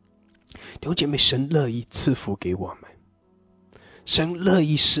弟兄姐妹，神乐意赐福给我们，神乐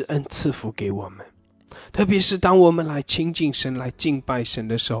意施恩赐福给我们。特别是当我们来亲近神，来敬拜神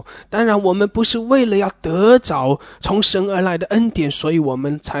的时候，当然我们不是为了要得着从神而来的恩典，所以我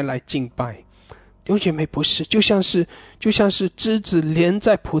们才来敬拜。弟兄姐妹，不是，就像是枝子连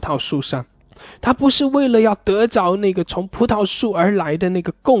在葡萄树上，它不是为了要得着那个从葡萄树而来的那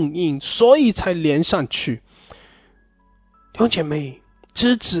个供应，所以才连上去。弟兄姐妹，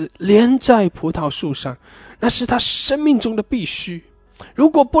枝子连在葡萄树上，那是他生命中的必须，如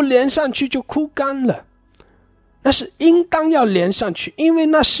果不连上去就枯干了，那是应当要连上去，因为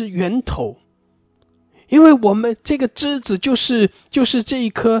那是源头，因为我们这个枝子就是这一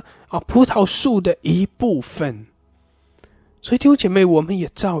棵葡萄树的一部分。所以弟兄姐妹，我们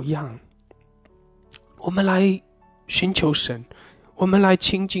也照样，我们来寻求神，我们来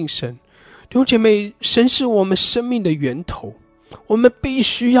亲近神。弟兄姐妹，神是我们生命的源头，我们必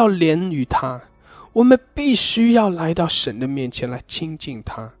须要连于他，我们必须要来到神的面前来亲近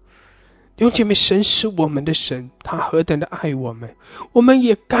他。弟兄姐妹，神是我们的神，他何等的爱我们，我们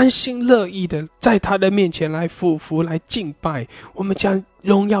也甘心乐意的在他的面前来俯伏来敬拜，我们将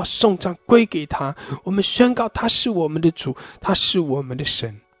荣耀颂赞归给他，我们宣告他是我们的主，他是我们的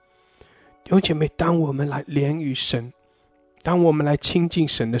神。弟兄姐妹，当我们来连于神，当我们来亲近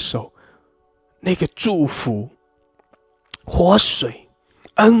神的时候，那个祝福、活水、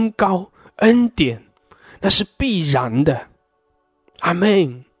恩膏、恩典，那是必然的。阿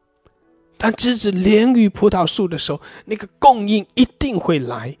们。当枝子连于葡萄树的时候，那个供应一定会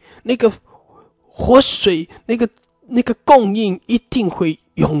来，那个活水，那个供应一定会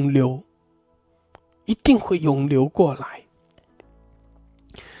涌流，一定会涌流过来。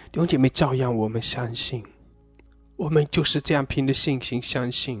弟兄姐妹，照样我们相信，我们就是这样凭着信心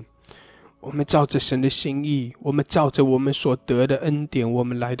相信，我们照着神的心意，我们照着我们所得的恩典，我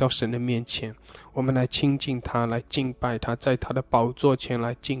们来到神的面前，我们来亲近他，来敬拜他，在他的宝座前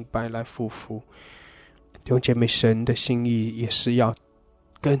来敬拜，来匍匐。弟兄姐妹，神的心意也是要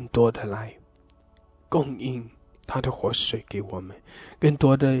更多的来供应他的活水给我们，更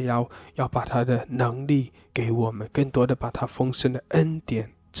多的要把他的能力给我们，更多的把他丰盛的恩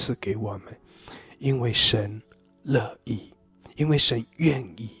典赐给我们，因为神乐意，因为神愿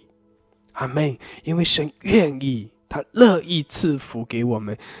意。阿们。因为神愿意，他乐意赐福给我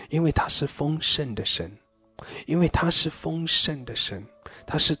们，因为他是丰盛的神，因为他是丰盛的神，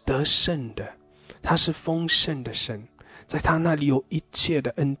他是得胜的，他是丰盛的神，在他那里有一切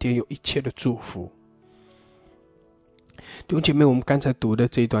的恩典，有一切的祝福。弟兄姐妹，我们刚才读的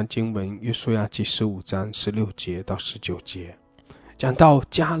这段经文，约书亚记15章16节到19节，讲到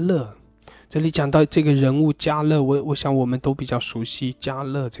迦勒，这里讲到这个人物迦勒，我想我们都比较熟悉迦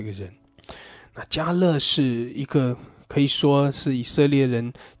勒这个人。那迦勒是一个可以说是以色列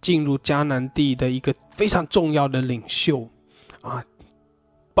人进入迦南地的一个非常重要的领袖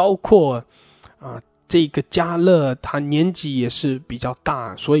包括这个迦勒他年纪也是比较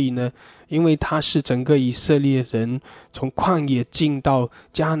大，所以呢，因为他是整个以色列人从旷野进到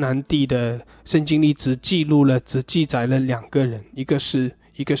迦南地的，圣经里只记载了2个人，一个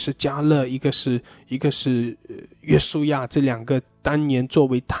是迦勒，一个是约书亚，这2个当年作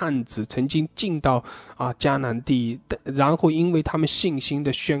为探子曾经进到迦南地，然后因为他们信心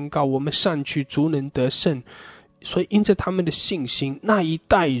的宣告，我们上去足能得胜，所以因着他们的信心，那一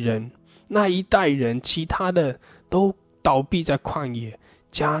代人其他的都倒闭在旷野，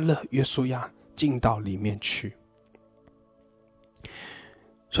迦勒、约书亚进到里面去。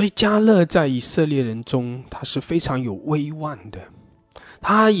所以迦勒在以色列人中他是非常有威望的，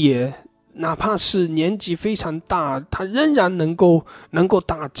他也哪怕是年纪非常大，他仍然能够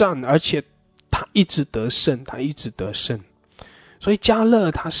打仗，而且他一直得胜。所以迦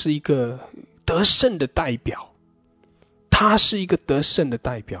勒他是一个得胜的代表，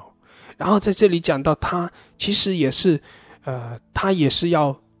然后在这里讲到他其实也是他也是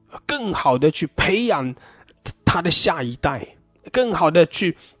要更好的去培养他的下一代，更好的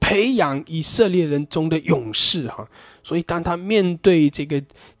去培养以色列人中的勇士所以当他面对这个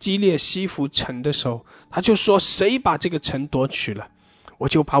基列西弗城的时候，他就说，谁把这个城夺取了，我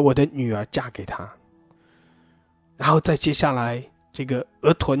就把我的女儿嫁给他。然后再接下来，这个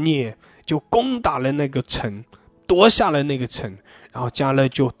俄陀涅就攻打了那个城，夺下了那个城，然后迦勒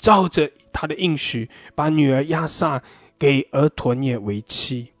就照着他的应许，把女儿亚萨给俄陀涅为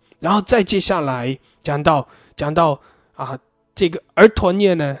妻。然后再接下来讲到这个俄陀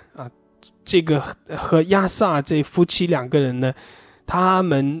涅呢这个和亚萨这夫妻2个人呢，他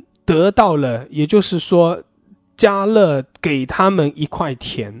们得到了，也就是说迦勒给他们一块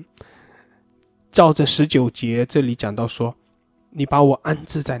田。照着19节这里讲到说，你把我安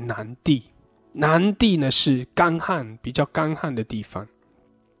置在南地。南地呢是干旱，比较干旱的地方，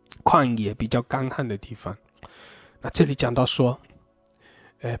旷野比较干旱的地方。那这里讲到说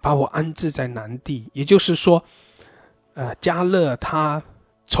把我安置在南地，也就是说迦勒他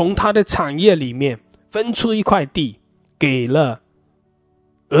从他的产业里面分出一块地给了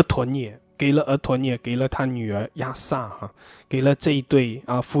俄陀涅，给了他女儿亚萨给了这一对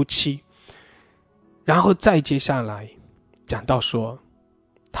夫妻。然后再接下来讲到说，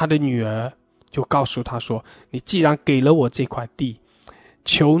他的女儿就告诉他说，你既然给了我这块地，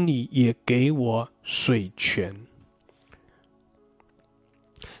求你也给我水泉。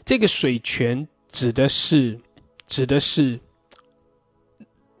这个水泉指的是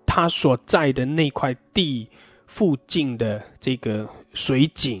他所在的那块地附近的这个水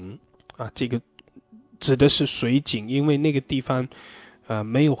井这个指的是水井，因为那个地方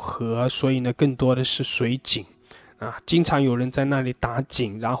没有河，所以呢更多的是水井经常有人在那里打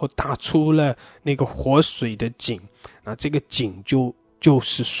井，然后打出了那个活水的井这个井就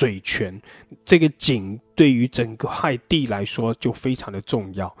是水泉。这个井对于整个块地来说就非常的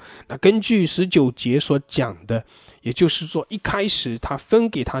重要。那根据19节所讲的，也就是说一开始他分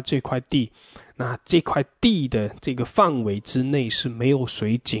给他这块地，那这块地的这个范围之内是没有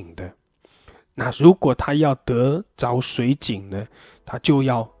水井的。那如果他要得着水井呢，他就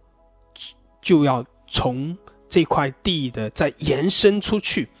要从这块地的再延伸出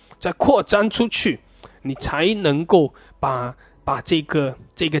去，再扩张出去，你才能够把这个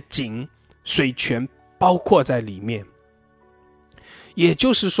井水泉包括在里面。也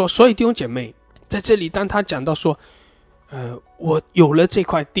就是说，所以弟兄姐妹在这里，当他讲到说我有了这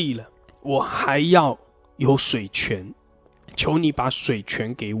块地了，我还要有水泉，求你把水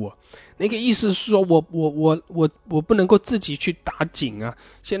泉给我。那个意思是说我不能够自己去打井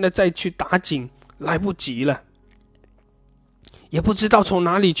现在再去打井来不及了，也不知道从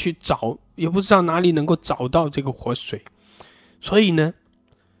哪里去找，也不知道哪里能够找到这个活水。所以呢，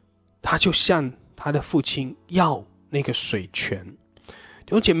他就向他的父亲要那个水泉。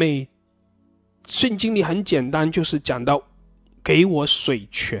弟兄姐妹，圣经里很简单，就是讲到给我水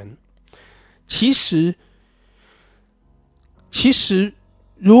泉。其实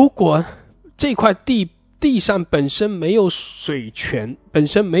如果这块地上本身没有水泉，本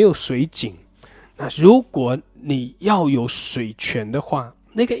身没有水井，那如果你要有水泉的话，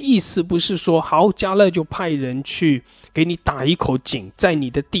那个意思不是说好迦勒就派人去给你打一口井，在你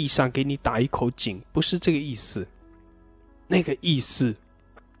的地上给你打一口井，不是这个意思。那个意思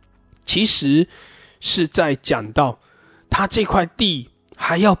其实是在讲到他这块地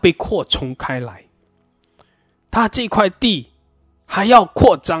还要被扩充开来，他这块地还要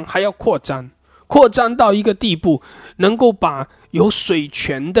扩张到一个地步，能够把有水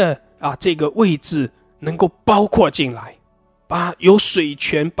泉的这个位置能够包括进来，把有水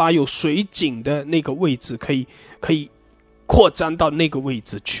泉把有水井的那个位置可以扩张到那个位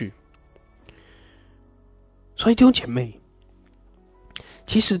置去。所以弟兄姐妹，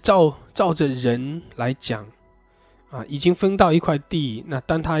其实照着人来讲已经分到一块地，那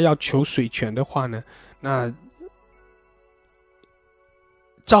当他要求水泉的话呢，那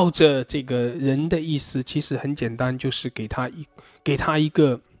照着这个人的意思，其实很简单，就是给他一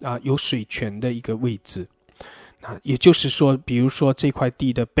个有水泉的一个位置。也就是说，比如说这块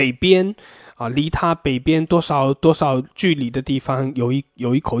地的北边离他北边多少距离的地方有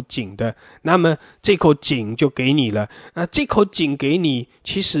一口井的，那么这口井就给你了。那这口井给你，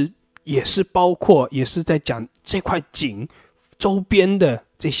其实也是包括，也是在讲这块井周边的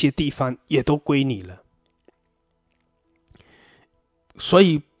这些地方也都归你了。所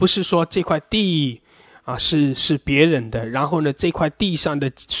以不是说这块地是别人的，然后呢这块地上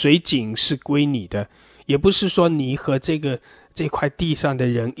的水井是归你的，也不是说你和这块地上的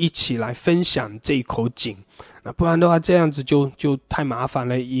人一起来分享这口井，那不然的话这样子就太麻烦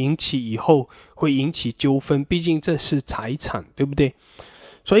了，以后会引起纠纷，毕竟这是财产，对不对？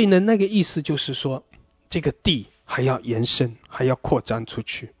所以呢那个意思就是说，这个地还要延伸，还要扩张出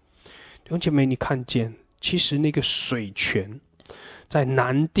去。弟兄姐妹，你看见其实那个水泉在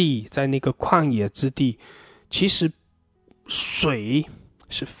南地，在那个旷野之地，其实水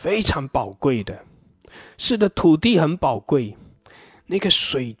是非常宝贵的。是的，土地很宝贵，那个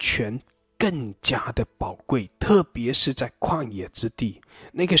水泉更加的宝贵，特别是在旷野之地，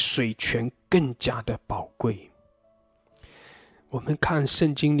那个水泉更加的宝贵。我们看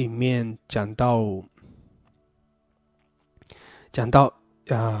圣经里面讲到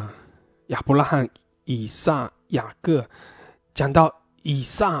亚伯拉罕、以撒、雅各，讲到以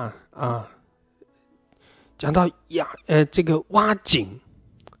撒讲到这个挖井，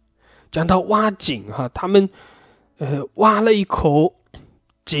讲到挖井他们挖了一口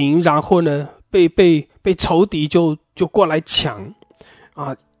井，然后呢被仇敌就过来抢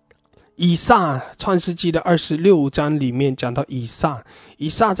啊。以撒创世纪的26章里面讲到以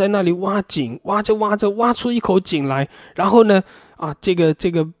撒在那里挖井，挖着挖出一口井来，然后呢这个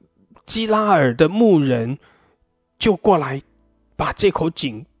基拉尔的牧人就过来把这口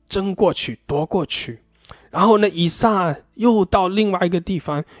井争过去夺过去，然后呢以撒又到另外一个地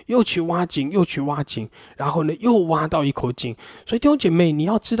方又去挖井，然后呢又挖到一口井。所以弟兄姐妹，你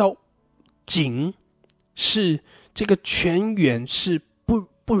要知道井是这个泉源是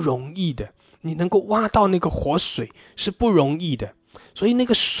不容易的，你能够挖到那个活水是不容易的，所以那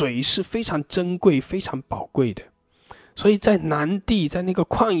个水是非常珍贵非常宝贵的。所以在南地，在那个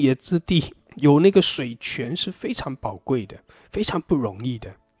旷野之地，有那个水泉是非常宝贵的，非常不容易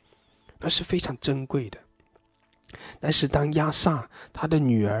的，那是非常珍贵的。但是当亚萨他的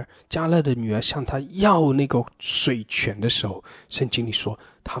女儿迦勒的女儿向他要那个水泉的时候，圣经里说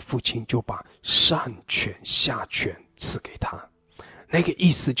他父亲就把上泉下泉赐给他。那个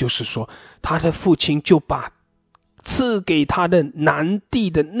意思就是说，他的父亲就把赐给他的南地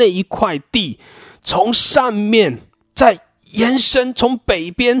的那一块地，从上面再延伸，从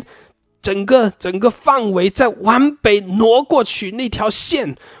北边整个范围再往北挪过去，那条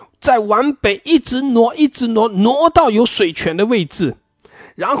线再往北一直挪到有水泉的位置，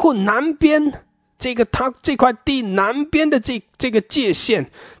然后南边他这块地南边的这个界限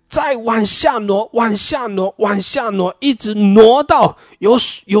再往下挪，一直挪到有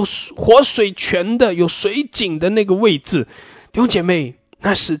活水泉的有水井的那个位置。弟兄姐妹，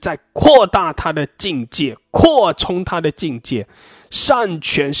那是在扩大他的境界，扩充他的境界。上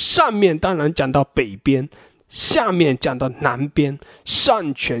泉上面当然讲到北边，下面讲到南边，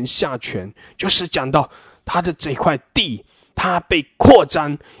上泉下泉就是讲到他的这块地它被扩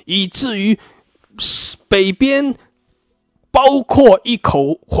张，以至于北边包括一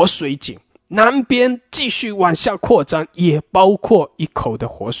口活水井，南边继续往下扩张，也包括一口的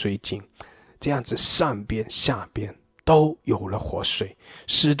活水井。这样子上边下边都有了活水，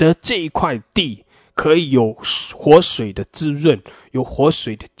使得这一块地可以有活水的滋润，有活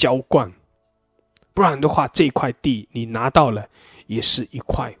水的浇灌。不然的话，这块地你拿到了也是一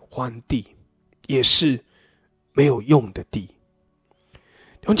块荒地，也是没有用的地。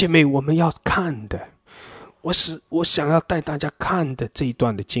弟兄姐妹，我们要看的，我想要带大家看的这一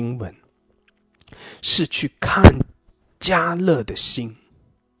段的经文，是去看迦勒的心，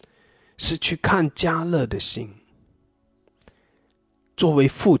是去看迦勒的心。作为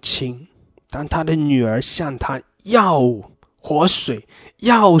父亲，当他的女儿向他要活水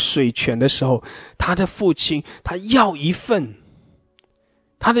要水泉的时候，他的父亲他要一份，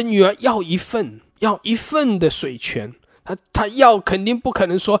他的女儿要一份的水泉。他要肯定不可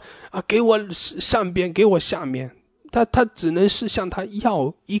能说给我上边给我下面，他只能是向他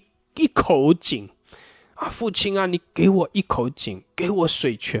要一口井父亲你给我一口井，给我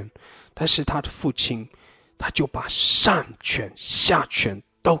水泉。但是他的父亲他就把上泉下泉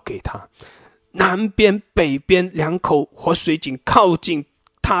都给他，南边北边两口活水井靠近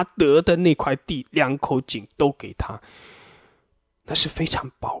他得的那块地，两口井都给他。那是非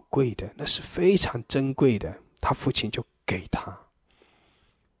常宝贵的，那是非常珍贵的，他父亲就给他。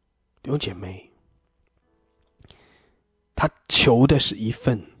弟兄姐妹，他求的是一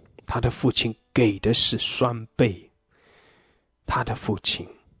份，他的父亲给的是双倍。他的父亲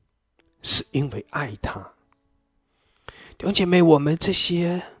是因为爱他。弟兄姐妹，我们这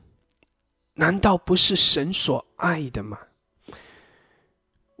些难道不是神所爱的吗？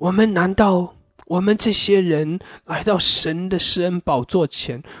难道我们这些人来到神的施恩宝座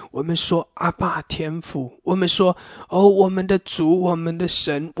前，我们说阿爸天父，我们说我们的主，我们的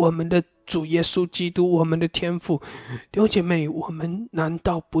神，我们的主耶稣基督，我们的天父。弟兄姐妹，我们难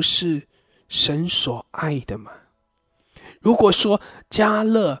道不是神所爱的吗？如果说迦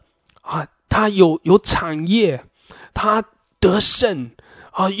勒他有产业，他得胜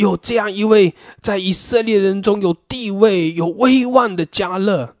有这样一位在以色列人中有地位有威望的迦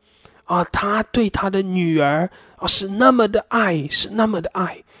勒他对他的女儿是那么的爱，是那么的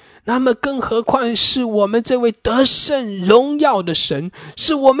爱。那么更何况是我们这位得胜荣耀的神，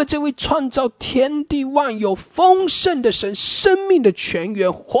是我们这位创造天地万有丰盛的神，生命的泉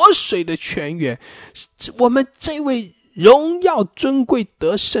源，活水的泉源，我们这位荣耀尊贵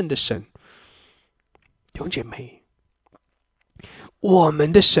得胜的神。弟兄姐妹，我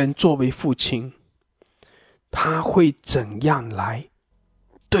们的神作为父亲，他会怎样来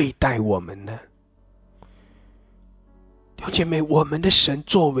对待我们呢？弟兄姐妹，我们的神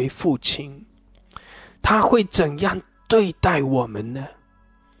作为父亲，他会怎样对待我们呢？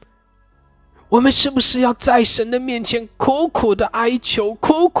我们是不是要在神的面前苦苦的哀求，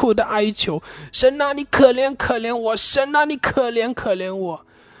苦苦的哀求？神啊，你可怜可怜我！神啊，你可怜可怜我！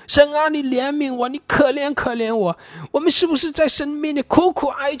神啊，你怜悯我！你可怜可怜我！我们是不是在神面前苦苦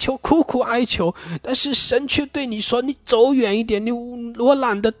哀求，苦苦哀求？但是神却对你说：“你走远一点，我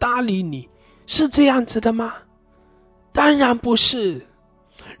懒得搭理你。”是这样子的吗？当然不是。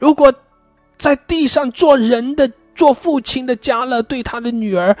如果在地上做人的、做父亲的加勒对他的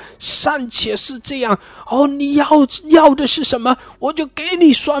女儿尚且是这样，你要的是什么，我就给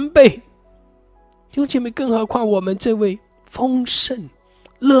你双倍。弟兄姐妹，更何况我们这位丰盛、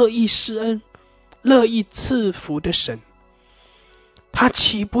乐意施恩、乐意赐福的神，他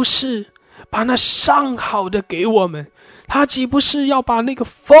岂不是把那上好的给我们？他岂不是要把那个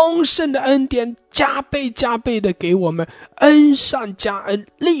丰盛的恩典加倍加倍的给我们，恩上加恩，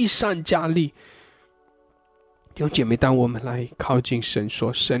利上加利？弟兄姐妹，当我们来靠近神，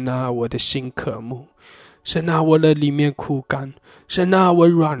说：“神啊，我的心渴慕；神啊，我的里面枯干；神啊，我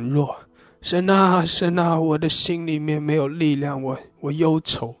软弱；神啊，神啊，我的心里面没有力量，我忧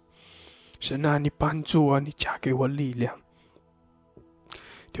愁。神啊，你帮助我，你加给我力量。”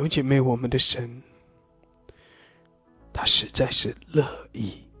弟兄姐妹，我们的神，他实在是乐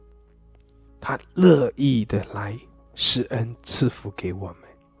意，他乐意的来施恩赐福给我们。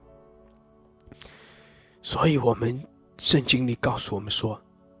所以我们圣经里告诉我们说，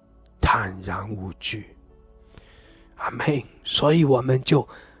坦然无惧。阿们。所以我们就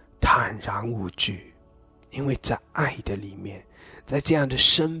坦然无惧，因为在爱的里面，在这样的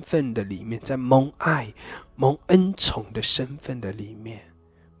身份的里面，在蒙爱蒙恩宠的身份的里面，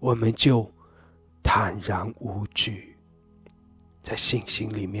我们就坦然无惧。在信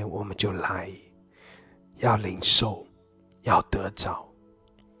心里面，我们就来要领受，要得着。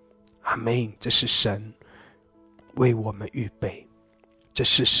阿们。这是神为我们预备，这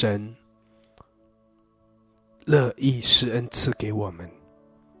是神乐意施恩赐给我们，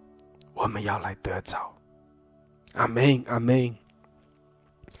我们要来得着。阿们，阿们，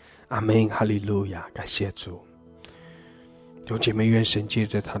阿们，哈利路亚！感谢主。弟兄姐妹，愿神借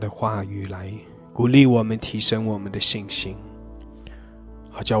着他的话语来鼓励我们，提升我们的信心，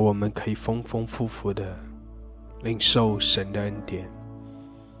好叫我们可以丰丰富富的领受神的恩典，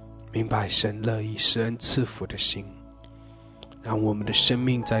明白神乐意施恩赐福的心，让我们的生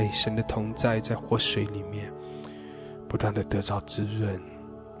命在神的同在，在活水里面不断的得着滋润，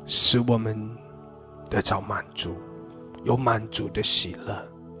使我们得着满足，有满足的喜乐。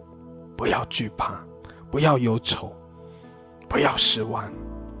不要惧怕，不要忧愁，不要失望。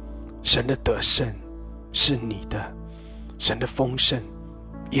神的得胜是你的，神的丰盛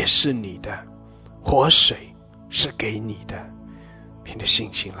也是你的，活水是给你的，凭着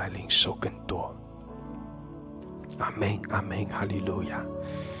信心来领受更多。阿们，阿们，哈利路亚，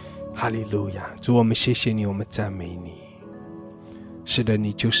哈利路亚！主，我们谢谢你，我们赞美你。是的，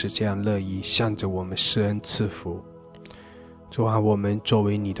你就是这样乐意向着我们施恩赐福。主啊，我们作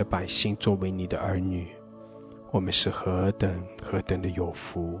为你的百姓，作为你的儿女，我们是何等的有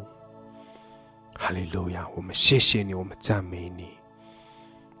福。哈利路亚！我们谢谢你，我们赞美你。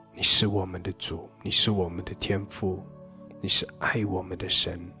你是我们的主，你是我们的天父，你是爱我们的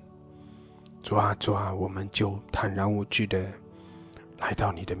神。主啊，主啊，我们就坦然无惧的来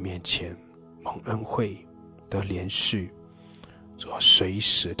到你的面前，蒙恩惠得连续，做随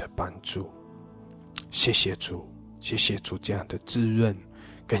时的帮助。谢谢主，谢谢主这样的滋润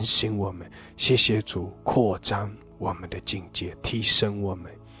更新我们，谢谢主扩张我们的境界，提升我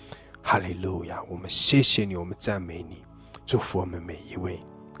们。哈利路亚！我们谢谢你，我们赞美你，祝福我们每一位。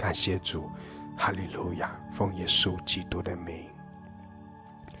感谢主，哈利路亚！奉耶稣基督的名，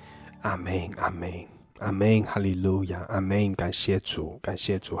阿们，阿们，阿们，哈利路亚，阿们！感谢主，感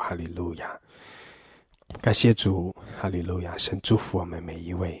谢主，哈利路亚，感谢主，哈利路亚！神祝福我们每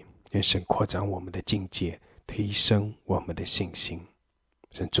一位，愿神扩张我们的境界，提升我们的信心。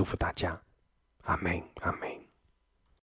神祝福大家，阿们，阿们。